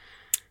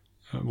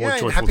 more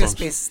joyful happier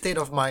times. State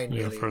of mind.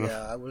 Yeah, Really. fair enough.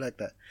 Yeah, I would like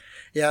that.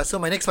 Yeah. So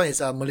my next one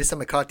is Melissa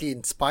McCarthy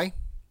in Spy.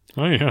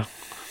 Oh yeah.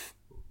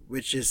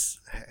 Which is,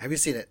 have you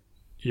seen it?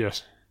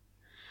 Yes.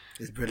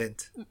 It's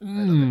brilliant.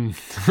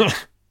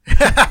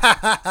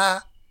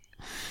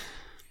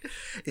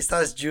 It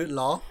stars Jude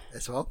Law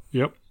as well.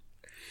 Yep.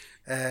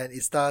 And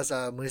it stars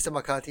Melissa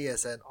McCarthy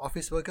as an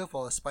office worker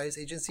for a spies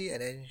agency,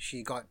 and then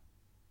she got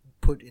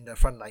put in the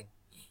front line.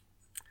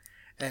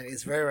 And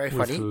it's very, very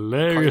funny.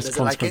 Hilarious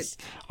consequences.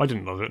 I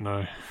didn't love it,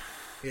 no.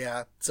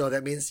 Yeah, so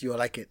that means you'll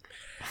like it.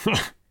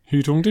 Who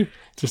you talking to?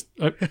 Just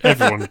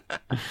everyone.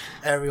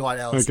 Everyone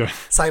else. Okay.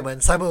 Simon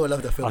will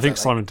love the film. I think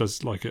Simon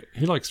does like it.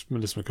 He likes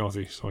Melissa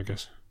McCarthy, so I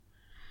guess.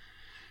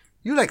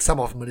 You like some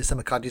of Melissa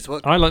McCarthy's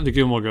work? I like the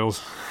Gilmore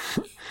Girls.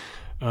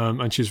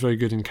 And she's very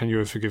good in Can You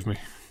Ever Forgive Me?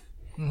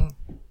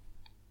 Mm-hmm.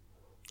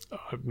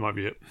 It might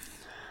be it.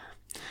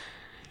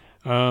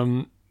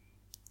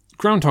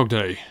 Groundhog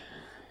Day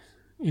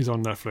is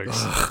on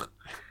Netflix.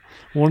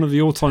 One of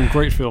the all-time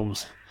great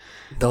films.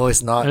 No,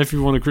 it's not.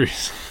 Everyone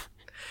agrees.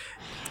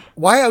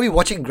 Why are we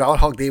watching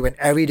Groundhog Day when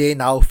every day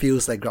now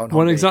feels like Groundhog Day?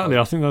 Well, exactly.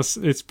 I think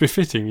it's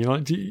befitting. No,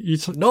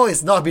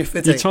 it's not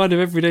befitting. You're tired of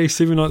every day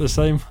seeming like the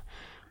same.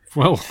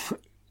 Well,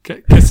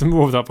 get some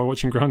more of that by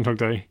watching Groundhog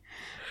Day,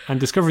 and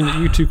discovering that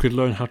you too could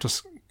learn how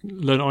to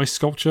learn ice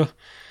sculpture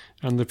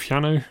and the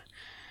piano,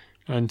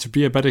 and to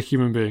be a better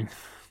human being.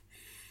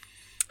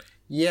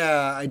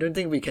 Yeah, I don't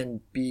think we can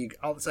be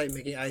outside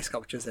making ice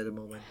sculptures at the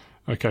moment.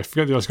 Okay,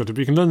 forget the ice sculpture, but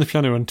you can learn the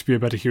piano and to be a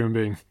better human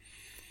being.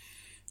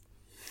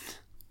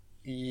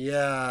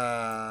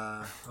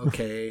 Yeah,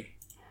 okay.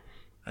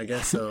 I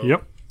guess so.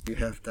 Yep. You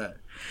have that.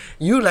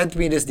 You lent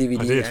me this I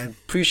DVD, did. and I'm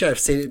pretty sure I've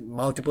said it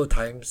multiple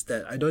times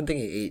that I don't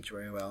think it aged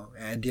very well,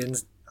 and I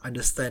didn't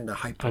understand the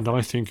hype. And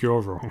I think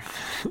you're wrong.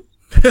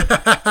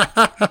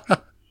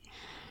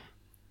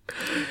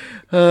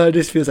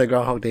 This feels like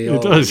Groundhog Day.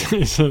 It does.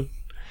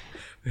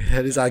 We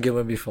had this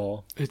argument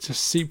before. It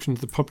just seeped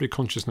into the public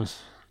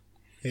consciousness.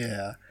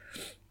 Yeah.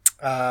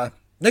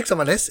 Next on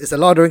my list is the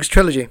Lord of the Rings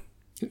trilogy.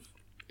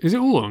 Is it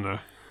all on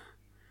there?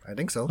 I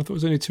think so. I thought it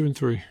was only 2 and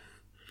 3.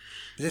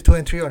 Is it 2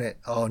 and 3 on it?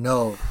 Oh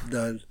no,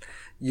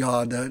 you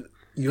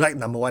like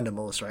number 1 the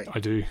most, right? I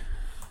do.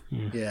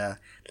 Yeah.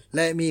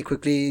 Let me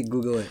quickly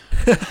Google it.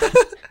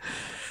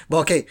 But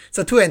okay,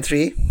 so 2 and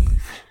 3,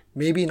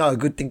 maybe not a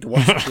good thing to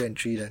watch 2 and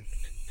 3 then.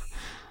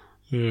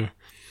 Yeah.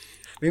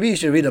 Maybe you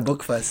should read the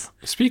book first.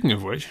 Speaking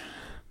of which,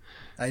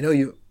 I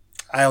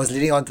was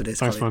leading on to this.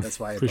 thanks, Colin, man. that's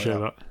why I Appreciate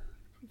brought it up. that.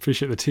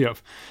 Appreciate the tee up.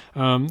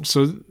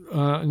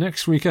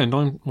 Next weekend,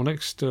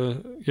 next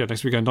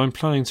weekend, I'm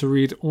planning to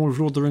read all of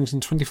Lord of the Rings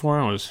in 24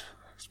 hours.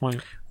 It's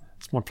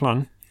my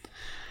plan.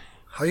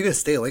 How are you going to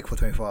stay awake for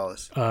 24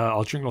 hours?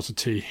 I'll drink lots of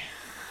tea.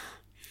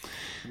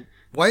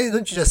 Why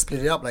don't you just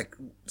split it up like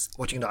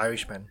watching The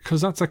Irishman? Because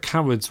that's a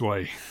coward's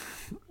way.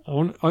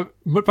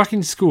 But back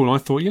in school, I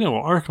thought, you know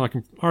what, I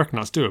reckon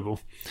that's doable.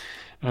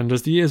 And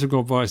as the years have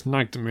gone by, it's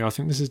nagged at me. I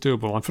think this is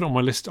doable. I put it on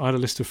my list. I had a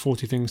list of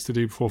 40 things to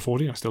do before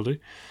 40. I still do.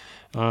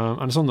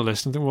 And it's on the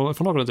list. I think, well, if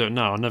I'm not going to do it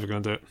now, I'm never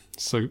going to do it.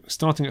 So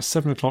starting at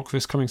 7 o'clock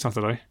this coming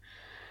Saturday,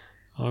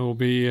 I'll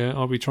be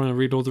trying to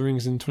read Lord of the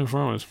Rings in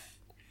 24 hours.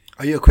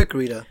 Are you a quick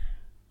reader?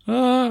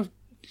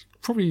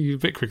 Probably a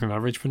bit quicker than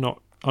average, but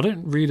not. I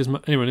don't read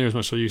anywhere near as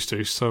much as I used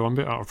to, so I'm a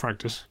bit out of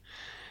practice.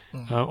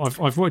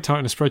 I've worked out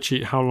in a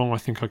spreadsheet how long I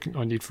think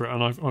I need for it,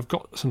 and I've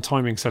got some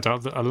timing set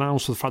out that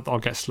allows for the fact that I'll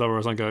get slower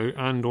as I go,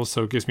 and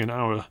also gives me an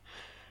hour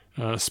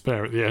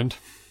spare at the end.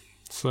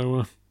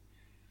 So I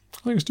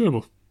think it's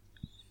doable.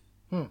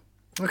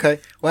 Okay.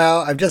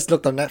 Well, I've just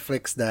looked on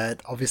Netflix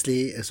that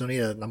obviously it's only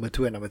number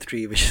 2 and number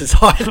 3, which is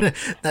on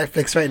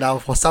Netflix right now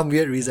for some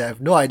weird reason. I have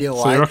no idea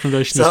why. So your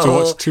recommendation is to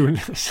watch 2 and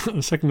the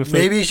second and third?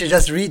 Maybe you should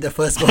just read the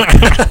first book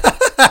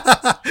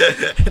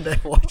and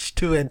then watch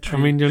 2 and 3.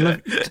 I mean,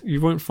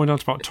 you won't find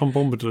out about Tom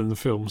Bombadil in the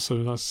film,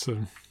 so that's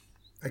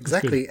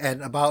exactly. That's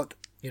and about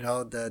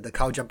the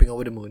cow jumping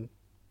over the moon.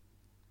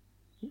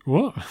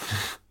 What?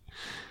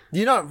 Do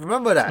you not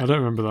remember that? I don't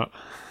remember that.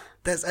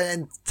 There's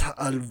a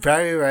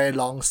very, very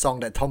long song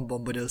that Tom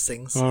Bombadil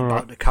sings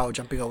about the cow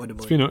jumping over the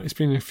moon. It's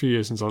been a few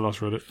years since I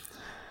last read it.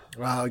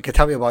 Well, you can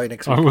tell me about it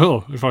next week. I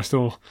will, if I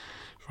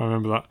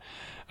remember that.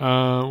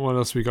 What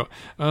else have we got?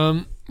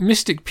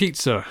 Mystic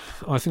Pizza.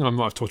 I think I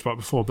might have talked about it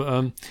before,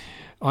 but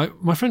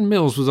my friend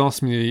Mills was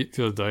asking me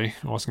the other day,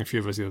 asking a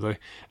few of us the other day,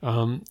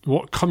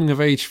 what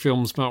coming-of-age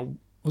films about...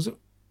 Was it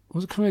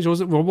coming of age, or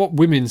was it... Well, what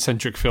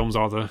women-centric films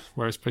are there,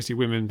 where it's basically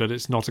women, but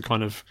it's not a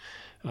kind of...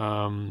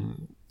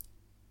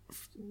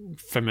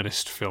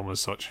 feminist film as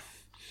such.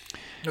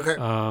 Okay.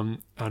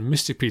 And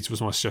Mystic Pizza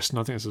was my suggestion.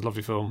 I think it's a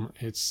lovely film.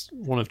 It's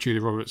one of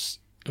Julia Roberts'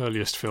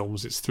 earliest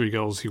films. It's 3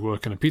 girls who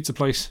work in a pizza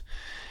place,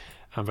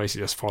 and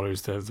basically just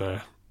follows their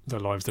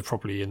lives. They're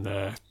probably in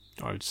their,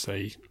 I would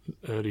say,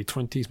 early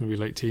 20s, maybe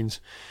late teens,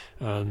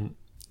 and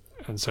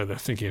so they're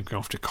thinking of going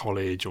off to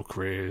college or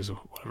careers or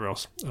whatever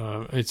else.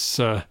 It's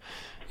not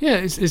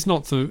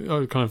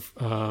the kind of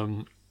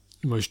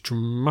most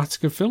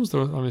dramatic of films.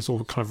 It's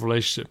all kind of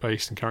relationship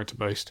based and character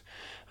based,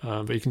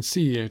 but you can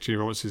see Julia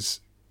Roberts is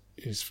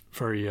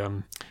very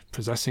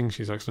possessing.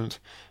 She's excellent.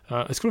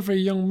 It's got a very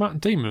young Matt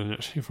Damon in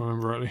it, if I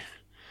remember rightly.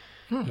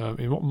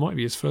 In what might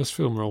be his first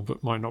film role,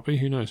 but might not be.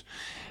 Who knows?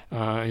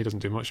 He doesn't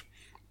do much.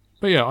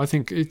 But yeah, I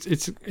think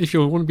it's if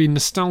you want to be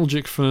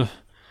nostalgic for,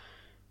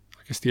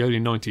 I guess, the early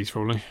 90s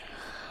probably,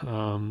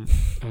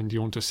 and you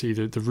want to see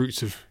the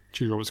roots of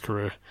Julia Roberts'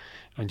 career,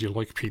 and you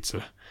like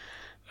pizza.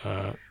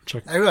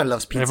 Everyone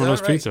loves pizza. Everyone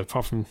loves right? pizza,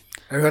 apart from...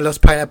 Everyone loves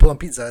pineapple on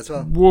pizza as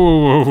well.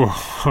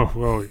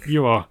 Whoa.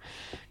 You are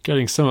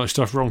getting so much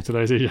stuff wrong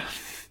today, do you?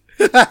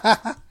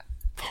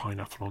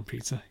 Pineapple on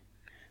pizza.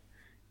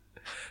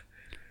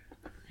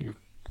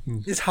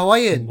 It's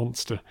Hawaiian.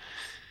 Monster.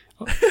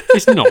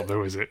 It's not,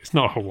 though, is it? It's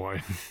not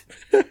Hawaiian.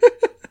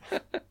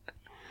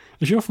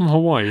 If you're from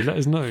Hawaii, let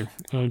us know.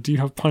 Do you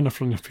have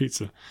pineapple on your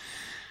pizza?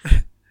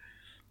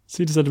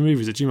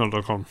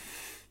 cdzmovies@gmail.com.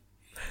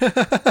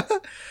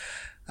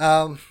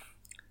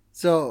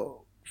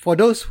 So for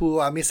those who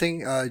are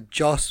missing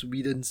Joss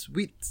Whedon's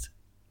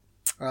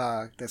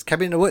There's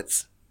Cabin in the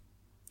Woods.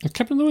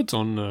 Cabin in the Woods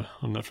on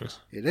Netflix.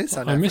 It is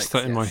on Netflix. I missed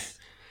that in my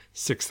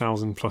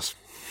 6,000 plus.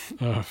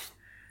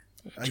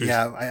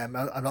 Yeah,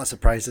 I'm not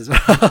surprised as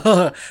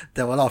well.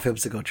 There were a lot of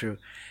films to go through.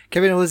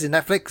 Cabin in the Woods in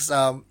Netflix.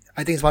 I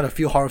think it's one of the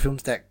few horror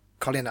films that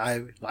Colin and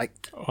I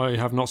liked. I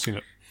have not seen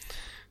it.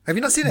 Have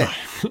you not seen it?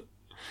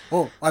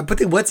 Oh, I'm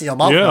putting words in your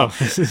mouth now.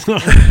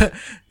 Yeah.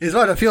 It's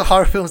one of the few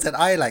horror films that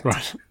I liked.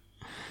 Right.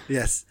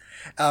 Yes.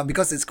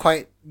 Because it's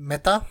quite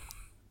meta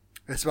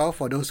as well,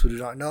 for those who do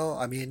not know.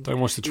 I mean... Don't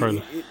watch the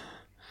trailer.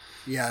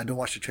 Yeah, don't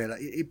watch the trailer.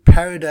 It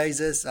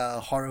parodizes a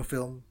horror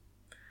film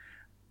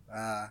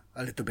a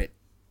little bit.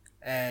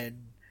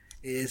 And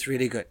it is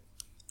really good.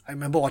 I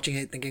remember watching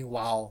it thinking,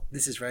 wow,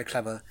 this is very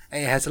clever.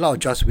 And it has a lot of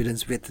Joss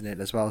Whedon's wit in it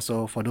as well.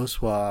 So for those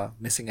who are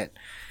missing it...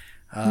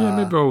 yeah,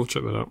 maybe I'll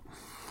check that out.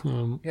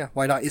 Yeah,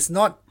 why not? It's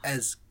not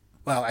as...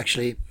 Well,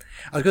 actually,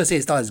 I was going to say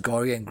it's not as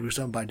gory and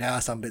gruesome, but there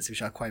are some bits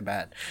which are quite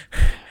bad.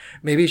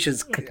 Maybe you should...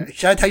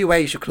 Should I tell you where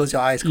you should close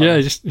your eyes,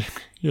 Colin?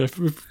 Yeah,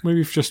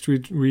 maybe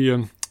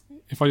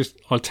if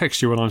I'll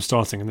text you when I'm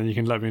starting, and then you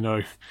can let me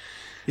know.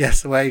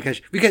 Yes, where you can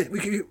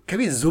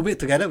we zoom it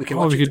together? We can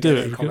watch we it could do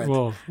together. it.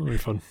 Well, that'll be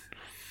fun.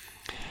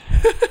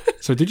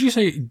 So, did you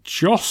say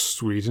Joss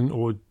Sweden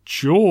or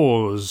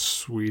Jaws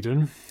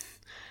Sweden?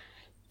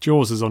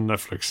 Jaws is on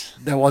Netflix.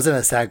 There wasn't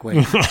a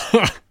segue.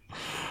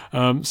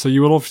 So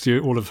you will obviously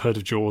all have heard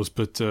of Jaws,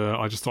 but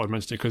I just thought I'd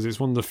mention it because it's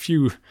one of the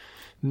few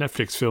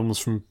Netflix films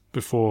from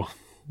before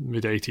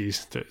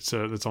mid-80s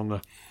that's on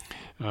there,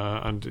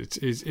 and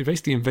it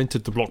basically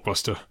invented the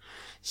blockbuster.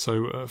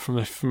 So from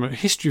a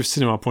history of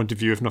cinema point of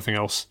view, if nothing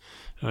else,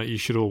 you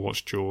should all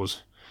watch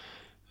Jaws.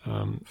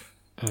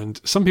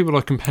 And some people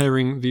are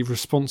comparing the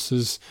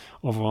responses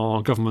of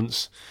our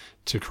governments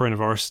to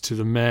coronavirus to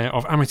the mayor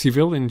of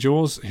Amityville in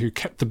Jaws, who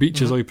kept the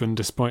beaches open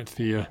despite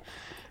the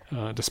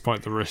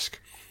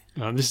risk.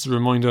 This is a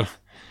reminder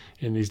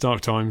in these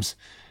dark times: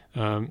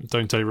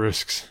 don't take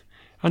risks,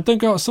 and don't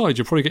go outside.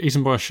 You'll probably get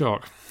eaten by a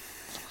shark.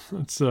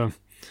 It's a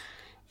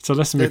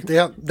lesson.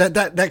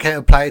 That can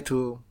apply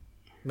to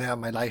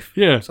my life.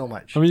 Yeah, so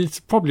much. I mean, it's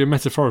probably a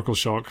metaphorical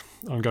shark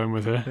I'm going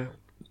with here,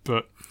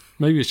 but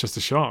maybe it's just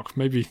a shark.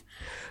 Maybe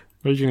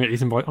you're going to get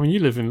eaten by... I mean, you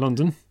live in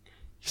London.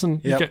 You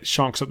get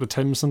sharks up the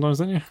Thames sometimes,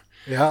 don't you?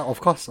 Yeah,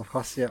 of course,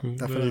 yeah.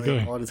 Definitely, there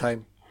you go. all the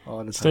time.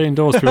 Stay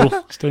indoors,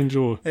 people. Stay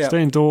indoors. Yeah.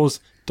 Stay indoors.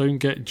 Don't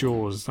get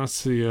jaws.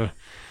 That's the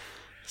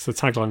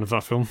tagline of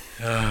that film.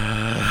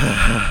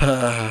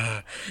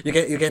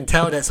 You can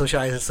tell that social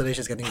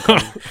isolation is getting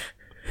common.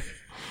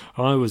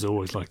 I was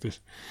always like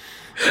this.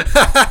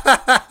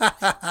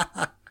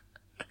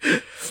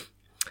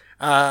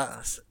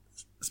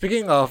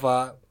 Speaking of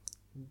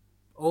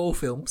old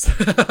films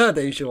that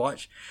you should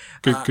watch,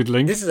 good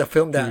link. This is a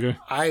film that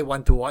I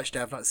want to watch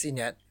that I've not seen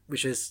yet,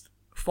 which is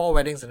Four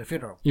Weddings and a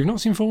Funeral. You've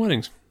not seen Four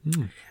Weddings?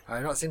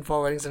 I've not seen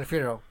Four Weddings and a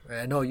Funeral.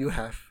 I know you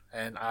have,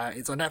 and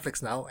it's on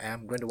Netflix now, and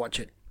I'm going to watch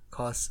it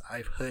because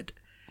I've heard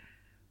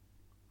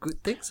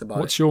good things about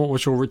it.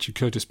 What's your Richard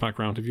Curtis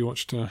background? Have you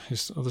watched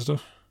his other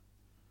stuff?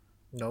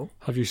 No.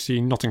 Have you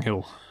seen Notting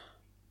Hill?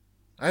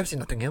 I've seen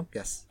Notting Hill,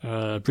 yes.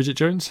 Bridget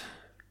Jones?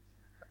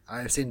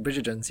 I've seen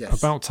Bridget Jones, yes.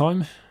 About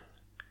Time?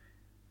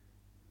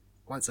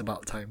 What's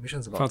About Time? Which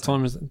one's About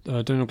Time is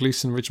Donald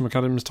Gleeson, Richard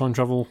McAdams, time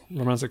travel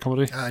romantic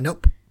comedy?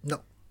 Nope.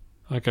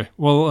 Okay.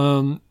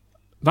 Well,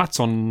 that's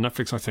on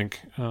Netflix, I think.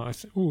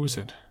 Is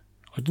it?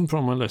 I didn't put it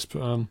on my list,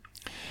 but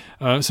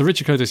so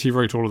Richard Curtis, he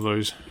wrote all of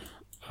those.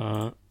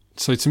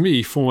 So to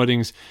me, Four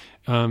Weddings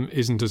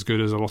isn't as good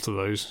as a lot of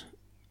those.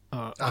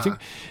 I think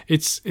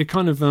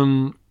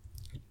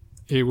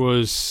it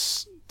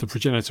was the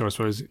progenitor, I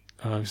suppose.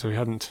 So he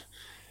hadn't.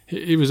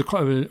 It was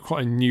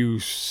quite a new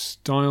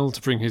style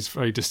to bring his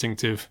very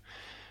distinctive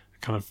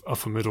kind of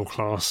upper middle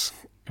class,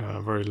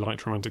 very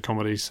light romantic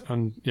comedies.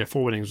 And yeah,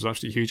 Four Weddings was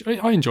actually huge.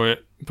 I enjoy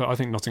it, but I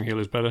think Notting Hill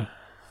is better.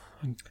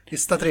 It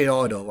started it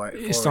all, though, right?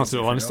 It started it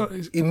all.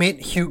 It made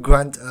Hugh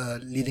Grant a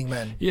leading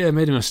man. Yeah, it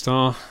made him a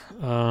star.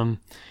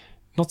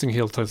 Notting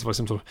Hill tells by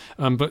some sort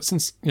of. But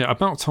since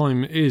About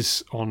Time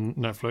is on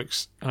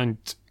Netflix, and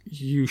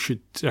you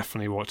should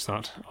definitely watch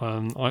that.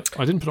 I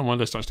didn't put it on my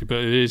list actually, but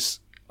it's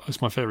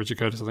my favourite Richard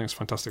Curtis. I think it's a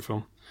fantastic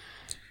film.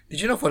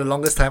 Did you know for the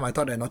longest time I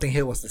thought that Notting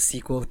Hill was the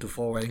sequel to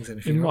Four Weddings and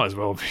a Funeral? It might as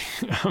well be.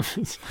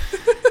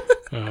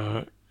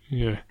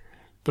 Yeah,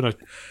 but no,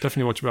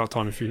 definitely watch About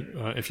Time if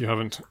you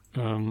haven't.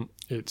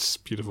 It's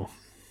beautiful.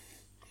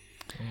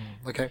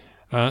 Okay.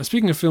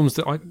 Speaking of films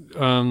that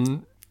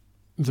I'm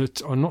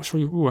not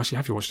sure. Actually,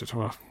 have you watched it?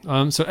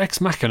 So Ex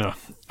Machina.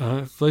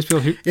 For those people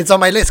who it's on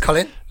my list,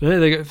 Colin. There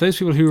they go. Those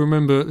people who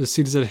remember the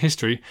C to Z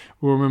history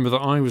will remember that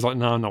I was like,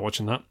 "No, I'm not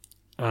watching that."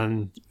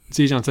 And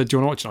Zijan said, "Do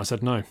you want to watch it?" I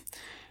said, "No,"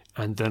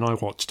 and then I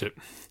watched it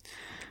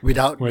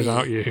without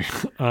you.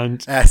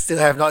 And I still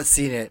have not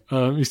seen it.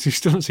 You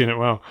still haven't seen it?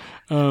 Wow.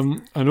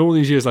 And all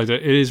these years later,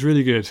 it is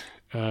really good.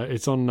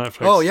 It's on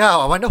Netflix. Oh yeah,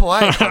 I wonder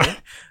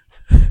why.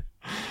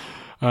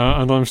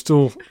 and I'm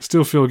still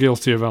feel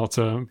guilty about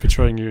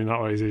betraying you in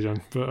that way,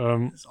 Zijan. But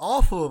It's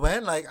awful,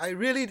 man. Like, I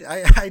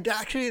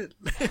actually,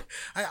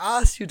 I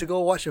asked you to go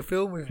watch a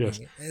film with Yes.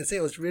 me and say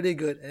it was really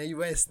good, and then you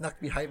went and snuck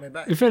behind my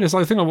back. in fairness,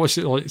 I think I watched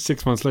it like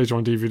 6 months later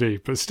on DVD,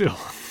 but still,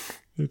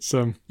 it's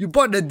You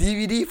bought the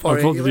DVD for I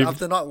it bought the even DVD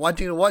after not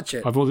wanting to watch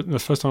it. I bought it the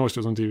first time I watched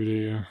it was on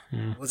DVD.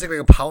 Yeah. Was it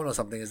like £1 or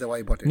something? Is that why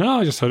you bought it? No,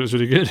 I just heard it was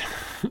really good.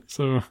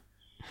 So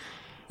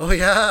Oh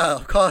yeah,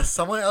 of course.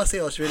 Someone else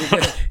said it was really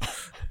good.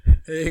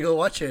 There you go,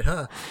 watch it,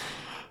 huh?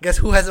 Guess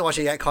who hasn't watched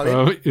it yet,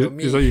 Colin?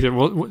 Me. is that you?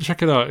 Well,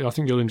 check it out. I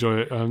think you'll enjoy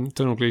it.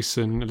 Donald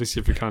Gleeson,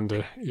 Alicia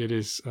Vikander. It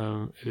is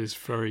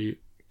very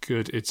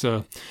good. It's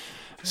a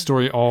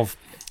story of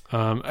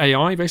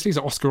AI, basically.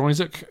 So Oscar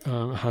Isaac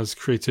has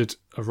created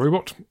a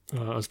robot,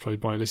 as played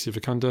by Alicia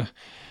Vikander,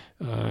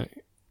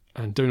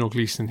 and Donald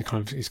Gleeson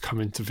is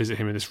coming to visit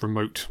him in this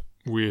remote,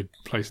 weird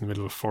place in the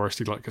middle of a forest.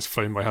 He gets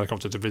flown by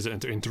helicopter to visit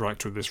and to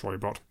interact with this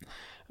robot.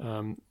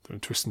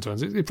 Twists and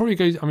turns. It probably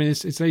goes. I mean,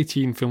 it's an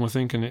 18 film, I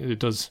think, and it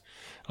does.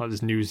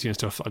 There's newsy and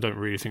stuff that I don't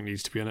really think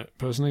needs to be in it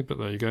personally, but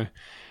there you go.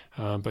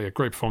 But yeah,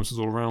 great performances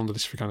all around.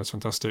 Alicia Vikander's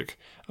fantastic.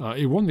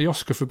 It won the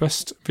Oscar for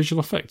Best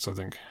Visual Effects, I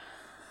think.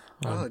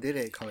 Oh, did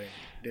it, Colin?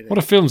 Did it? What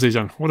a film,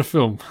 Zijan. What a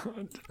film.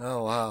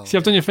 Oh, wow. See,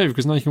 I've done you a favour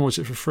because now you can watch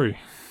it for free.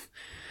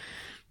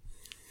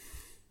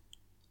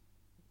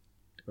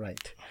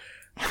 Right.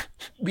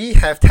 We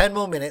have 10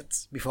 more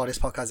minutes before this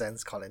podcast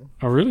ends, Colin.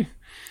 Oh, really?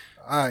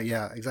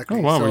 Yeah, exactly.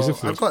 Oh, wow,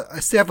 So I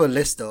still have a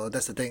list though.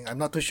 That's the thing. I'm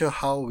not too sure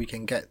how we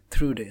can get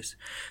through this,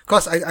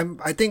 because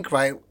I think,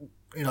 right,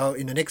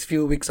 in the next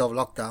few weeks of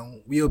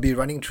lockdown, we will be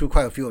running through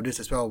quite a few of this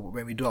as well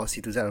when we do our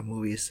C to Z of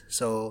movies.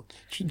 So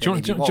Do you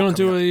want to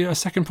do a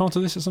second part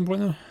of this at some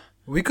point now?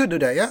 we could do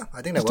that. Yeah,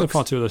 I think that Let's do works.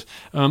 part 2 of this.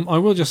 I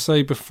will just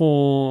say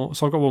before,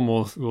 so I've got one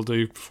more we'll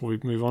do before we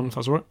move on, if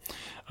that's all right.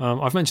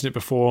 I've mentioned it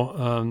before,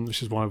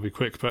 which is why I'll be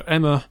quick, but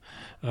Emma,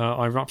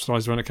 I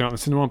rhapsodised when it came out in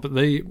the cinema, but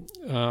they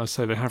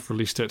say they have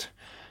released it.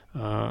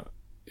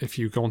 If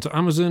you go onto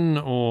Amazon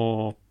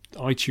or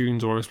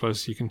iTunes or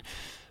place, you can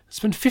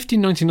spend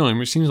 $15.99,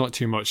 which seems like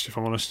too much, if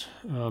I'm honest,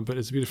 but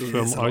it's a beautiful It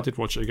film. is a I lot. did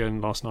watch it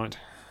again last night.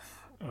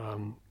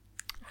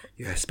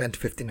 You have spent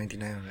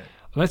 $15.99 on it.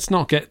 Let's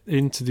not get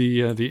into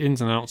the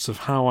ins and outs of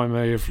how I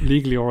may have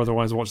legally or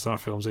otherwise watched that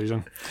film,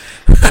 Zijan.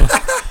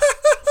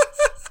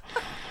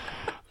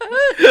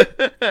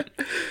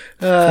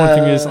 One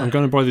thing is, I'm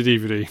going to buy the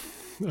DVD,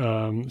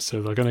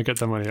 so they're going to get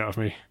their money out of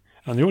me,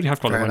 and they already have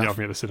got Fair their money enough. out of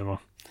me at the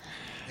cinema.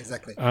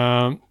 Exactly.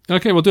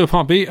 Okay, we'll do a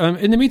part B.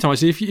 In the meantime,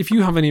 actually, if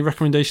you have any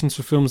recommendations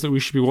for films that we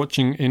should be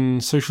watching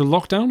in social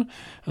lockdown,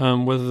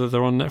 whether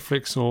they're on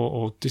Netflix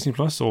or Disney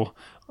Plus or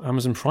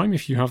Amazon Prime,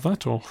 if you have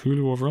that, or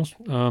Hulu or whatever else,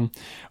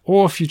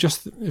 or if you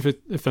just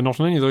if they're not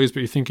on any of those, but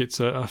you think it's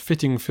a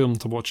fitting film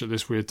to watch at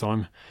this weird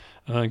time,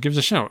 give us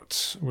a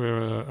shout.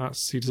 We're at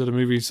CTZ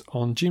Movies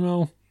on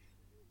Gmail,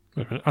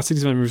 at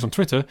CTZ Movies on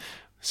Twitter,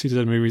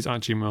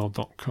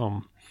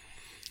 ctzmovies@gmail.com.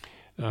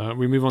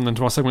 We move on then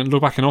to our segment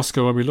Look Back in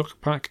Oscar, where we look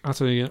back at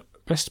a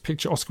Best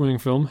Picture Oscar-winning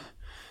film,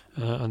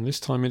 and this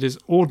time it is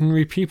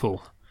Ordinary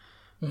People.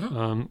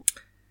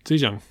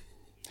 Zijan,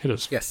 hit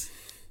us. Yes.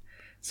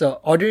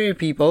 So, Ordinary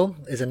People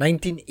is a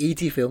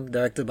 1980 film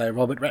directed by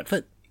Robert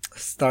Redford,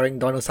 starring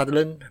Donald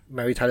Sutherland,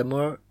 Mary Tyler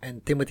Moore,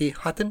 and Timothy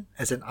Hutton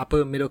as an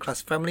upper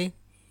middle-class family.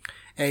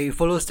 And it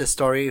follows the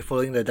story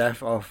following the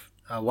death of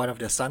one of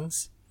their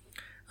sons,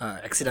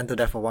 accidental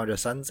death of one of their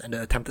sons, and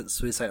the attempted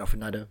suicide of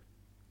another.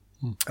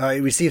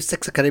 It received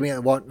 6 Academy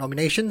Award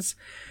nominations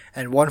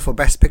and won for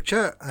Best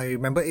Picture. I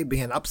remember it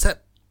being an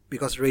upset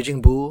because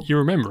Raging Bull You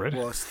remember it?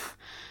 was...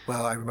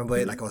 Well, I remember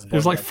it like I was born. It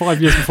was like then.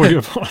 5 years before you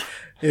were born.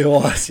 It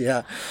was,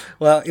 yeah.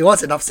 Well, it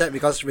was an upset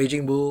because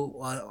Raging Bull,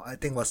 I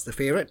think, was the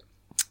favorite.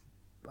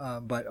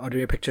 But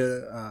Ordinary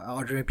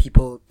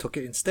People took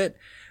it instead.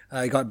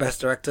 It got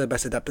Best Director,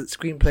 Best Adapted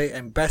Screenplay,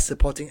 and Best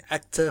Supporting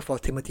Actor for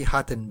Timothy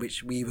Hutton,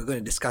 which we were going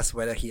to discuss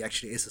whether he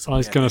actually is a I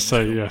was supporting going actor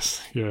to in say this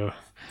film. yes, yeah.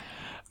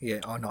 Yeah,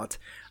 or not.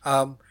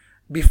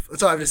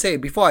 So I have to say,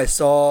 before I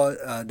saw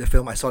the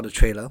film, I saw the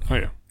trailer. Oh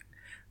yeah.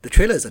 The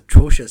trailer is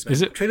atrocious, man.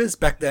 Is it? Trailers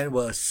back then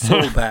were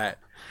so bad.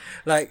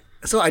 Like,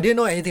 so I didn't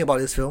know anything about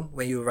this film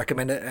when you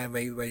recommended and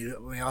when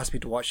you asked me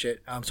to watch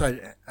it. So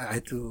I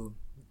had to,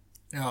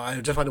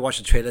 I just wanted to watch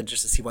the trailer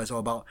just to see what it's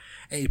all about,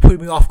 and it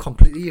put me off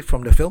completely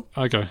from the film.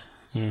 Okay,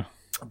 yeah.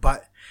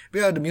 But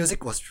the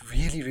music was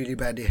really, really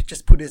bad. They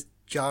just put this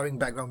jarring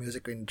background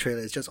music in the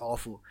trailer. It's just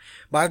awful.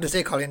 But I have to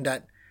say, Colin,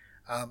 that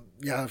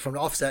from the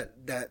offset,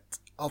 that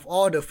of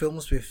all the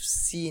films we've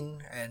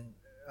seen and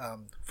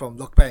from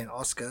Look Back in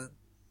Oscar,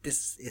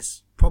 this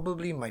is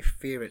probably my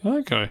favorite.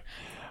 Okay.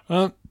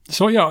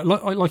 So yeah,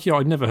 like you,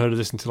 I'd never heard of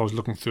this until I was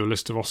looking through a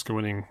list of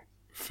Oscar-winning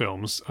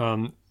films.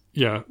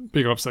 Yeah,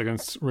 big upset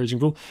against Raging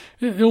Bull.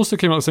 It also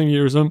came out the same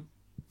year as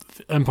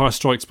Empire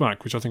Strikes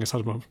Back, which I think has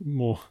had a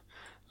more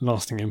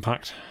lasting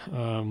impact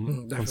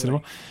on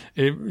cinema.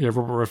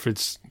 Robert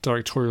Redford's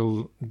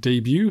directorial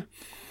debut.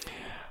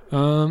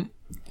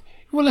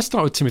 Well, let's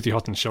start with Timothy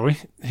Hutton, shall we?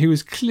 He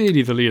was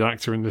clearly the lead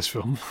actor in this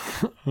film.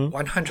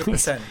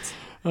 100%.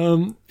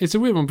 It's a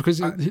weird one because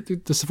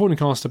the supporting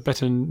cast are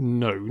better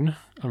known.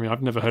 I mean,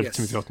 I've never heard of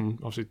Timothy Dalton.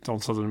 Obviously,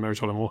 Donald Sutherland and Mary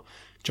Tyler Moore.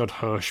 Judd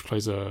Hirsch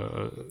plays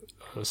a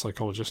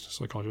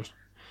psychologist.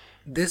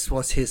 This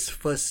was his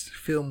first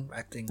film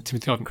acting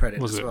Timothy Dalton, credit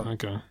was as it? well.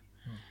 Okay.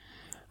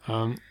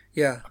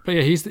 Yeah. But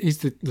yeah, he's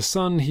the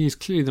son. He's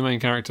clearly the main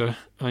character,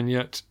 and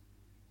yet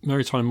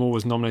Mary Tyler Moore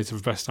was nominated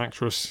for Best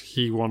Actress.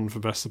 He won for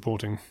Best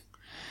Supporting.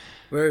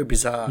 Very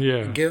bizarre.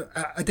 Yeah.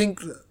 I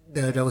think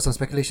there was some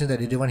speculation that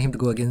they didn't want him to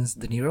go against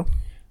De Niro.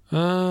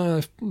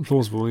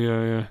 Plausible,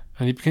 yeah.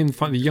 And he became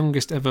the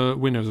youngest ever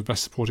winner of the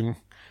Best Supporting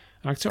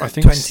Actor. I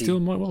think 20. Still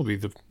might well be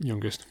the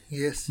youngest.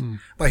 Yes.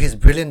 But he's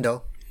brilliant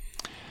though.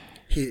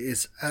 He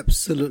is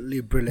absolutely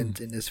brilliant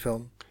in this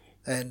film.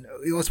 And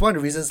it was one of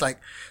the reasons,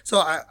 like, so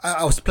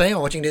I was planning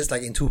on watching this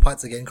like in 2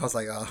 parts again because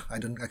like I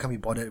can't be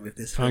bothered with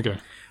this film. Okay.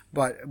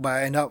 But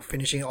I ended up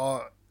finishing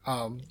all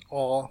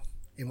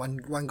in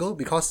one go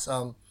because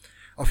of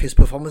his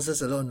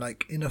performances alone.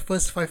 Like in the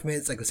first 5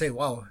 minutes, I could say,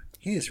 wow,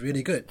 he is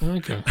really good.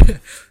 Okay.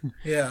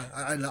 Yeah,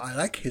 I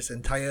like his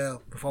entire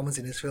performance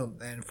in this film,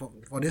 and for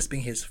this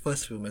being his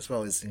first film as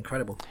well, is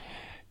incredible.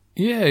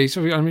 Yeah,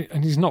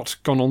 and he's not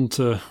gone on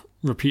to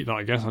repeat that.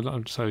 I guess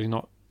I'd say he's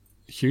not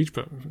huge,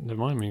 but never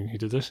mind. I mean, he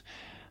did this.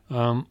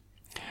 I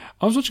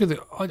was watching it.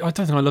 I don't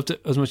think I loved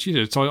it as much as you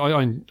did. So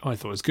I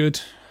thought it was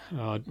good.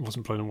 I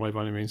wasn't blown away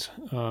by any means.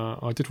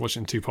 I did watch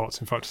it in 2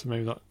 parts. In fact, so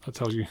maybe that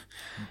tells you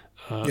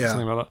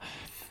something about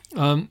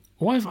that.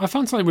 I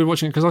found something weird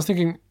watching it because I was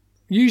thinking.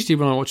 Usually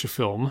when I watch a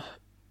film,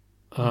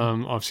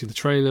 I've seen the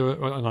trailer,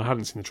 and I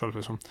hadn't seen the trailer for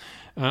this one,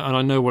 and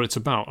I know what it's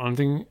about. And I'm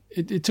thinking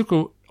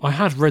I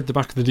had read the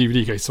back of the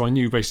DVD case, so I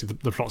knew basically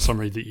the plot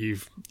summary that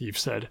you've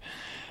said.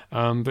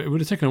 But it would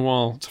have taken a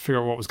while to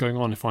figure out what was going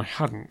on if I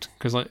hadn't,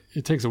 because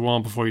it takes a while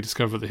before you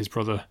discover that his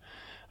brother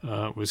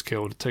was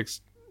killed. It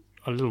takes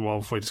a little while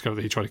before you discover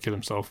that he tried to kill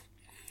himself.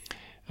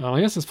 I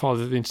guess that's part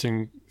of the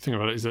interesting thing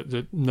about it is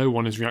that no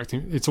one is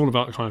reacting. It's all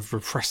about kind of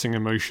repressing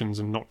emotions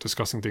and not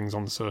discussing things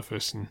on the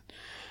surface. And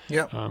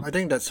yeah, I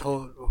think that's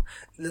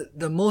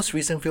the most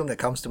recent film that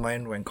comes to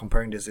mind when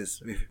comparing this is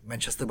with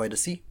Manchester by the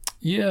Sea.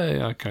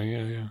 Yeah.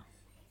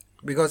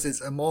 Because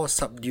it's a more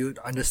subdued,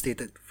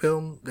 understated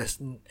film. There's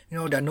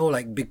there are no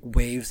like big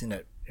waves in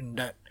that,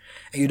 and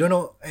you don't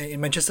know.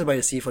 In Manchester by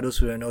the Sea, for those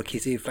who don't know,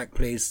 Casey Affleck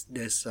plays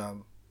this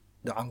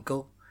the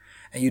uncle.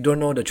 And you don't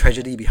know the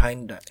tragedy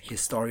behind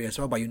his story as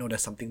well, but you know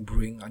there's something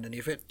brewing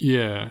underneath it.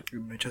 Yeah.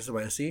 Manchester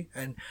by the Sea.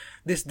 And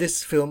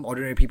this film,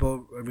 Ordinary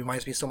People,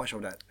 reminds me so much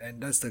of that.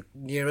 And that's the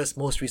nearest,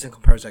 most recent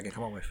comparison I can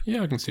come up with.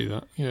 Yeah, I can see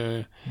that.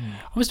 Yeah.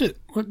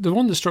 The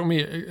one that struck me,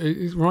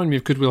 it reminded me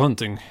of Good Will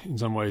Hunting in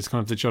some ways,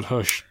 kind of the Judd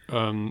Hirsch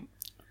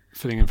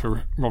filling in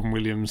for Robin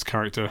Williams'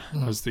 character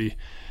as the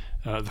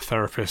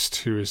therapist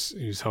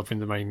who's helping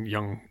the main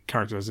young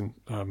characters in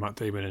Matt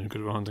Damon in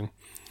Good Will Hunting.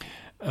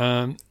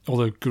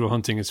 Although Good Will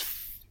Hunting is,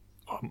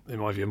 in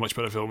my view, a much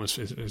better film.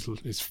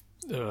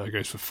 It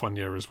goes for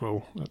funnier as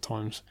well at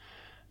times.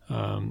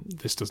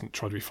 This doesn't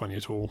try to be funny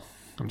at all.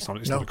 It's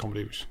not a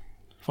comedy, which is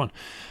fun.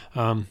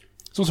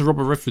 It's also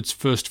Robert Redford's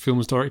first film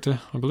as director,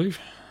 I believe.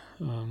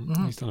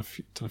 He's done a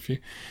few.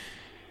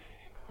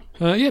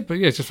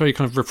 It's just very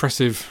kind of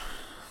repressive,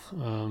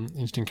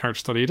 interesting character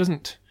study. It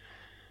doesn't.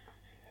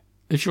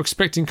 If you're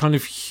expecting kind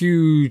of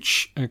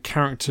huge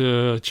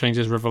character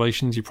changes,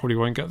 revelations, you probably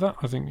won't get that.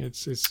 I think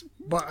it's.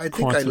 But I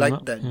think I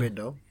like that bit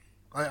though.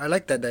 I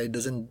like that it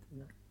doesn't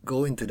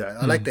go into that.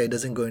 I like that it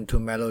doesn't go into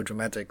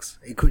melodramatics.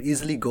 It could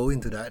easily go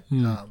into that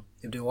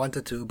if they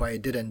wanted to, but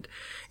it didn't.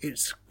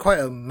 It's quite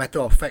a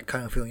matter of fact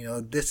kind of film.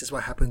 This is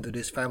what happened to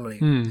this family.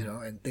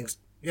 And things.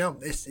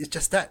 It's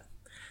just that,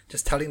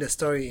 just telling the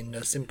story in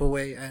a simple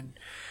way, and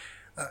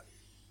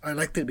I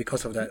liked it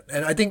because of that.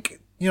 And I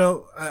think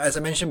as I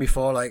mentioned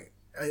before, like.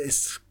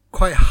 It's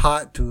quite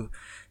hard to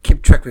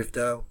keep track with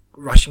the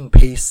rushing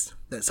pace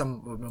that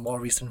some of the more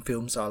recent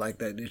films are like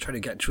that. They try to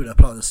get through the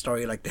plot of the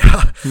story like they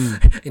are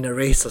in a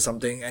race or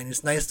something. And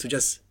it's nice to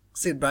just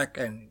sit back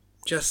and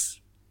just,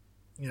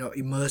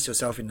 immerse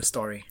yourself in the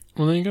story.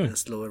 Well, there you go. At a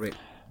slower rate.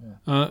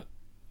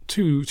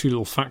 Two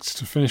little facts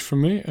to finish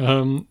from me.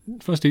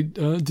 Firstly,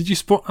 did you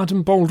spot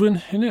Adam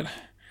Baldwin in it?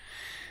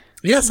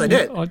 Yes, I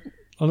did.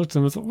 I looked at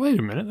him and thought, wait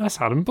a minute, that's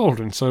Adam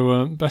Baldwin.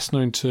 So best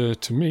known to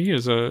me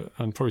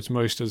and probably to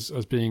most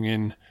as being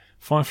in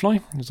Firefly.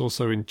 He's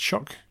also in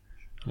Chuck,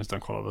 and he's done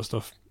quite a lot of other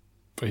stuff.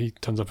 But he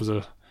turns up as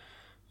a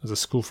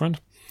school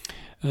friend.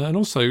 And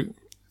also,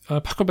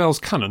 Pachelbel's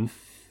Canon,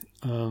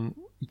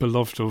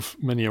 beloved of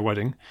many a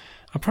wedding,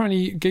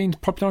 apparently gained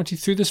popularity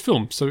through this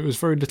film. So it was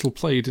very little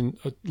played, and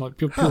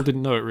people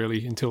didn't know it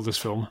really until this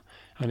film.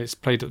 And it's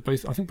played at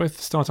both the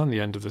start and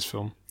the end of this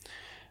film.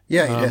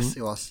 Yeah, yes,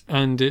 it was.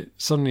 And it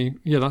suddenly,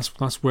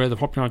 that's where the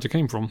popularity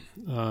came from,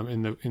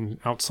 in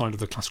outside of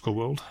the classical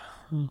world.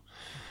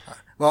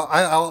 Well,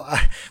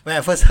 I when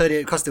I first heard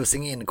it, because they were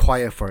singing in the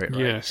choir for it,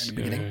 right? Yes, at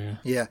the beginning.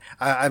 Yeah.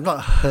 I've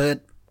not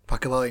heard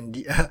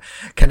Pachelbel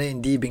Canon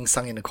in D being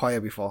sung in the choir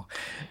before,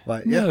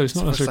 but no, it's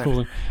not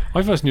necessarily cool.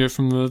 I first knew it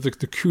from the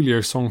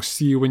Coolio song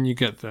 "See You When You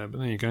Get There," but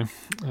there you go.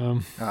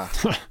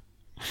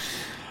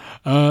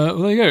 Well,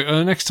 there you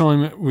go. Next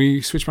time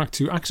we switch back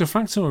to Actor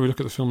Factor, where we look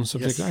at the film's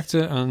subject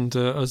actor, and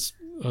as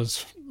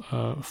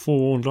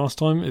forewarned last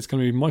time, it's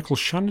going to be Michael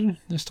Shannon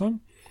this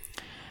time.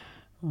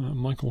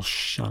 Michael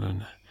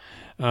Shannon.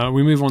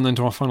 We move on then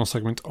to our final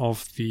segment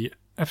of the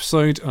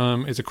episode.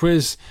 It's a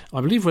quiz.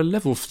 I believe we're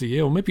level for the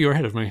year, or maybe you're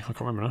ahead of me. I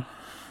can't remember now.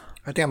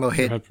 I think I'm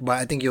ahead, but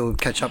I think you'll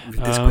catch up with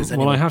this quiz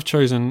anyway. Well, I have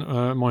chosen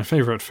my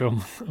favourite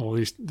film, or at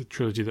least the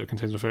trilogy that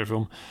contains my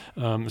favourite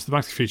film. It's the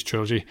Back to the Future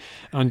trilogy.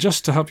 And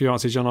just to help you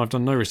out, John, I've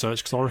done no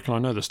research because I reckon I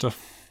know this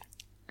stuff.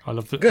 I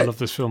love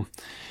this film.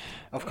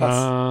 Of course.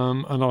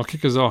 And I'll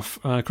kick us off.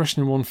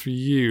 Question 1 for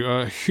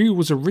you. Who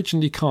was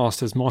originally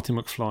cast as Marty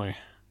McFly?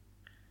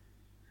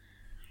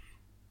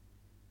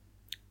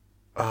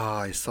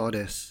 I saw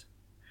this.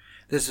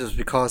 This is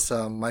because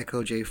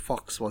Michael J.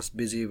 Fox was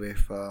busy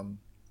with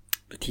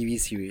the TV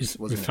series,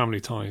 wasn't with it? Family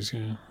Ties,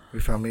 yeah.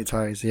 With Family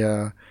Ties,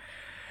 yeah.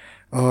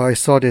 Oh, I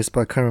saw this,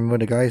 but I can't remember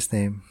the guy's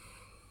name.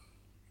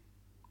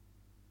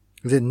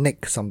 Is it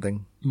Nick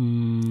something?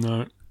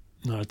 No,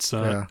 it's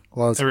Eric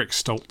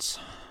Stoltz.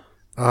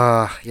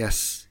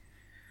 Yes.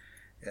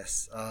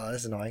 That's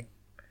annoying.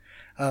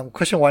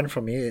 Question 1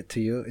 from me to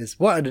you is: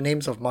 what are the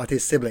names of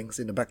Marty's siblings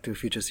in the Back to the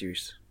Future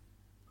series?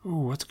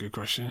 Oh, that's a good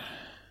question.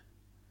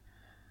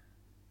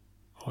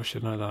 I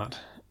should know that.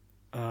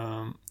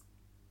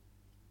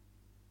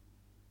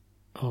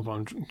 But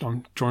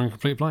I'm drawing a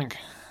complete blank.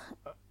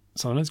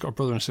 So I know it's got a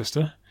brother and a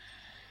sister.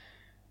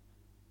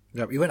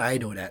 Yep, even I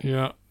know that.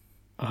 Yeah.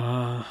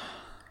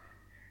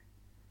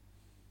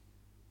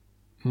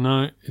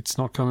 No, it's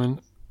not coming.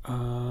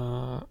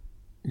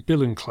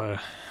 Bill and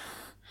Claire.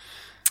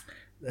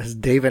 That's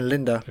Dave and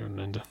Linda.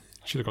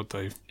 I should have got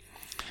Dave.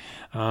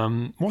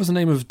 What was the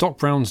name of Doc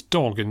Brown's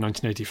dog in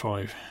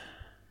 1985?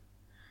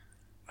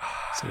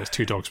 So there's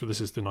 2 dogs, but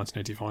this is the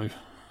 1985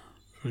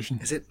 version.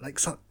 Is it like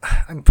some?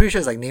 I'm pretty sure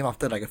it's like named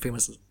after like a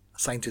famous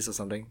scientist or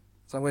something.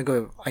 So I'm going to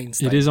go with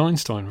Einstein. It is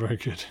Einstein. Very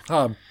good.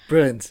 Oh,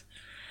 brilliant.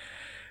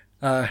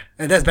 And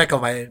that's back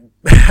on my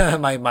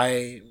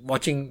my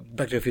watching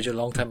Back to the Future a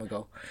long time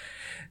ago.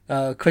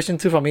 Question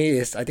 2 for me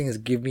is, I think it's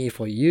give me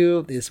for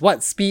you, is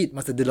what speed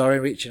must the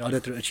DeLorean reach in order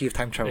to achieve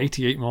time travel?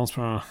 88 miles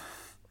per hour.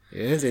 It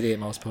is 88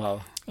 miles per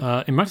hour.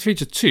 In Back to the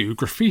Future 2,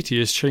 graffiti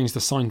has changed the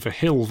sign for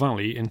Hill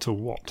Valley into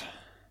what?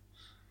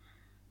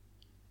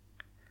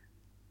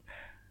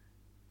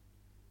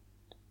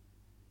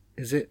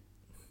 Is it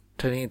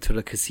turning into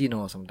the casino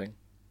or something?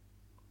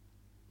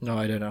 No,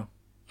 I don't know.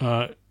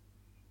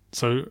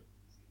 So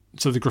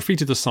the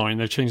graffiti the sign,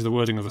 they've changed the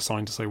wording of the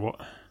sign to say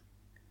what?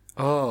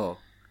 Oh.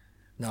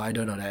 No, I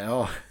don't know that at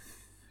all.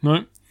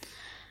 No.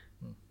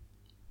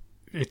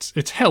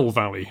 It's Hell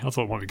Valley. I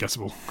thought it might be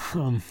guessable.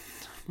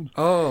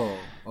 Oh,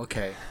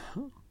 okay.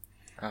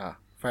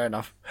 Fair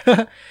enough.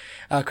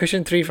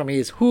 Question 3 from me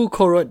is, who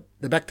co-wrote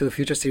the Back to the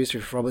Future series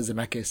with Robert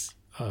Zemeckis?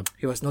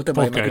 He was noted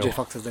by Michael J.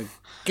 Fox as the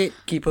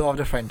gatekeeper of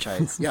the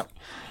franchise. Yep.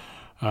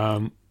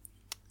 In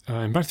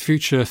Back to the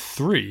Future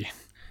 3,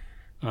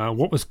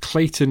 what was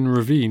Clayton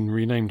Ravine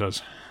renamed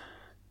as?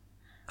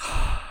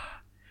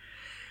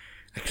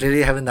 I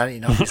clearly haven't done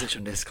enough research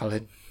on this,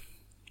 Colin.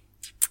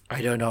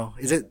 I don't know.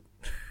 Is it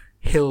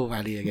Hill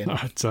Valley again?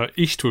 It's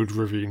Eastwood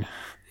Ravine.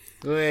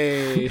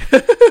 Way.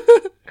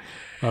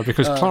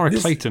 Because Clara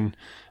Clayton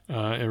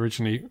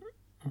originally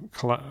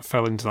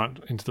fell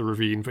into the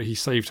ravine, but he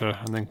saved her,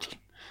 and then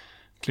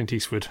Clint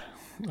Eastwood,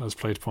 as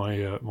played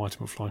by Marty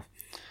McFly,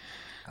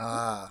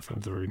 fell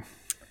into the ravine.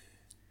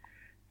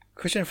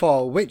 Question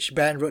 4. Which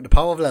band wrote The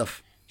Power of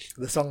Love?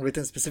 The song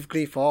written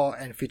specifically for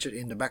and featured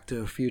in the Back to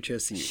the Future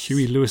series.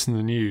 Huey Lewis and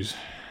the News.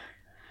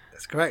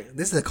 That's correct.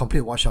 This is a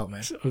complete washout,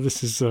 man.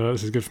 This is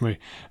good for me.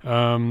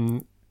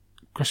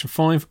 Question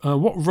 5.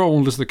 What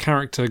role does the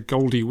character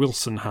Goldie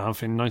Wilson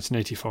have in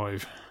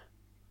 1985?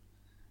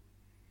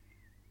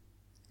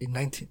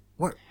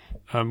 What?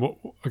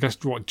 I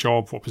guess what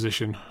job, what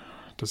position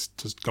does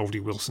Goldie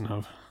Wilson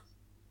have?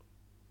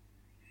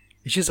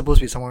 Is she supposed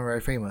to be someone very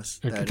famous?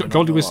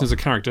 Goldie Wilson is a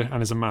character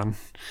and is a man.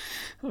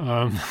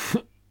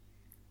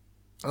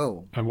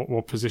 Oh. And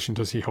what position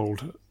does he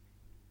hold?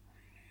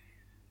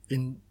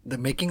 In the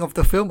making of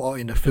the film or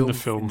in the film,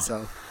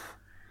 itself?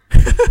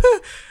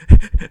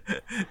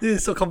 This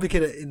is so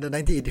complicated. In the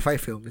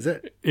 1985 film, is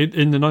it?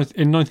 In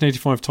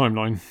 1985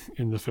 timeline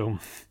in the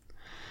film.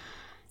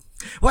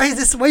 Why is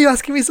this? Why are you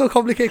asking me so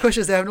complicated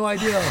questions? I have no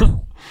idea.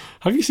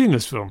 Have you seen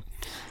this film?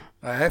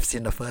 I have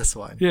seen the first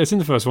one. Yeah, it's in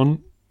the first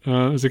one.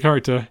 As a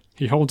character,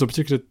 he holds a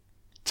particular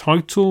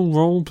title,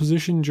 role,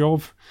 position,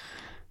 job.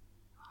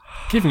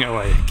 Giving it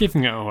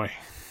away.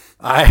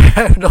 I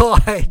have no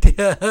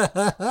idea.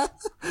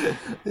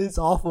 It's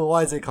awful.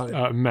 Why is it called?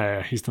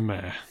 Mayor. He's the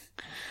mayor.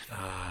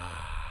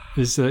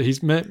 He's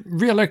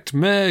re-elect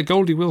Mayor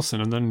Goldie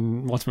Wilson, and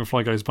then Marty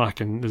McFly goes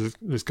back, and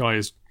this guy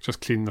is just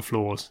cleaning the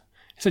floors.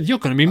 He said, "You're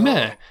going to be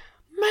mayor.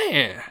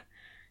 Mayor.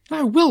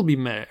 I will be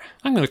mayor.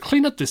 I'm going to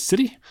clean up this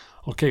city."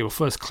 Okay, well,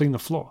 first clean the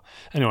floor.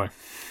 Anyway.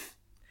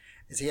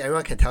 See,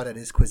 everyone can tell that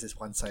this quiz is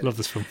one-sided. Love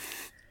this film.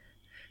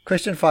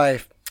 Question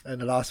 5. And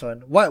the last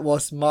one. What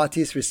was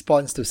Marty's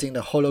response to seeing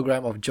the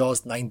hologram of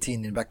Jaws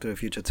 19 in Back to the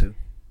Future 2?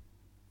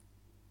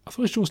 I thought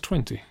it was Jaws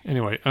 20.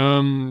 Anyway,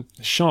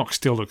 shark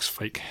still looks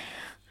fake.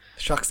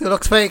 Shark still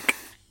looks fake.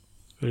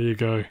 There you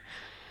go.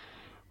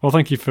 Well,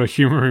 thank you for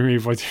humouring me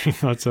by doing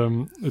that.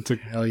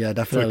 Oh yeah,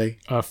 definitely.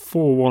 A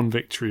 4-1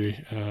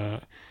 victory.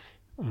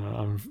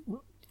 I'm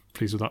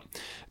pleased with that.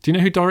 Do you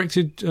know who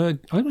directed? I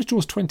think it was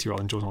Jaws 20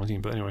 rather than Jaws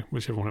 19, but anyway,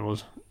 whichever one it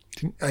was.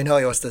 I know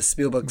it was the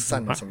Spielberg's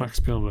son. Max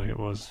Spielberg it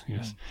was,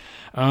 yes.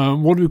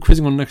 What are we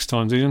quizzing on next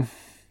time, Dejan?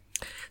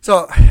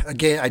 So,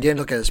 again, I didn't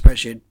look at the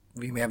spreadsheet.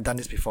 We may have done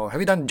this before. Have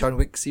we done John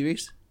Wick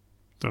series?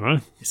 Don't know.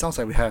 It sounds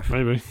like we have.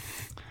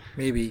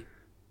 Maybe.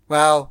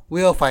 Well,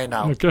 we'll find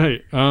out.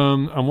 Okay.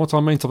 And what's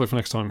our main topic for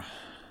next time?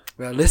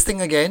 We're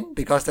listing again,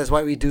 because that's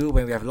what we do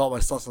when we have a lot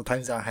of sorts of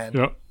times in our hand.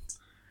 Yep.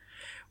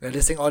 We're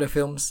listing all the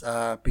films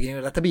beginning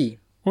with letter B.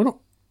 We're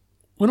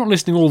not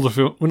listing all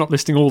the We're not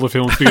listing all the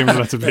films beginning with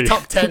letter B. The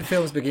top 10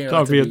 films beginning with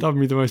letter B. That would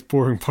be the most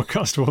boring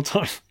podcast of all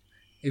time.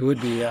 It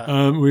would be,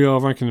 yeah. We are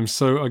ranking them.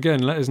 So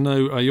again, let us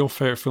know your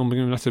favourite film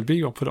beginning with letter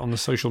B. I'll put it on the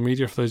social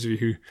media for those of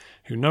you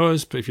who know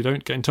us. But if you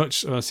don't, get in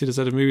touch. See the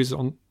Z Movies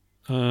on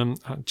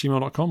at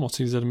gmail.com or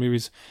see the Z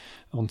Movies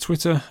on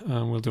Twitter.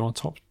 We'll do our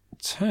top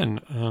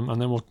 10,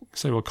 and then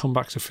we'll come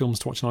back to films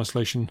to watch in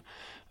isolation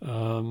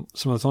some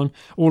other time.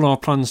 All our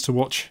plans to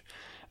watch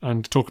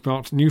and talk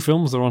about new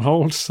films are on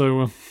hold.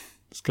 So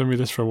it's going to be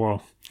this for a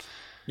while.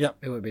 Yep,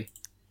 it would be.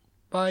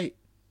 Bye.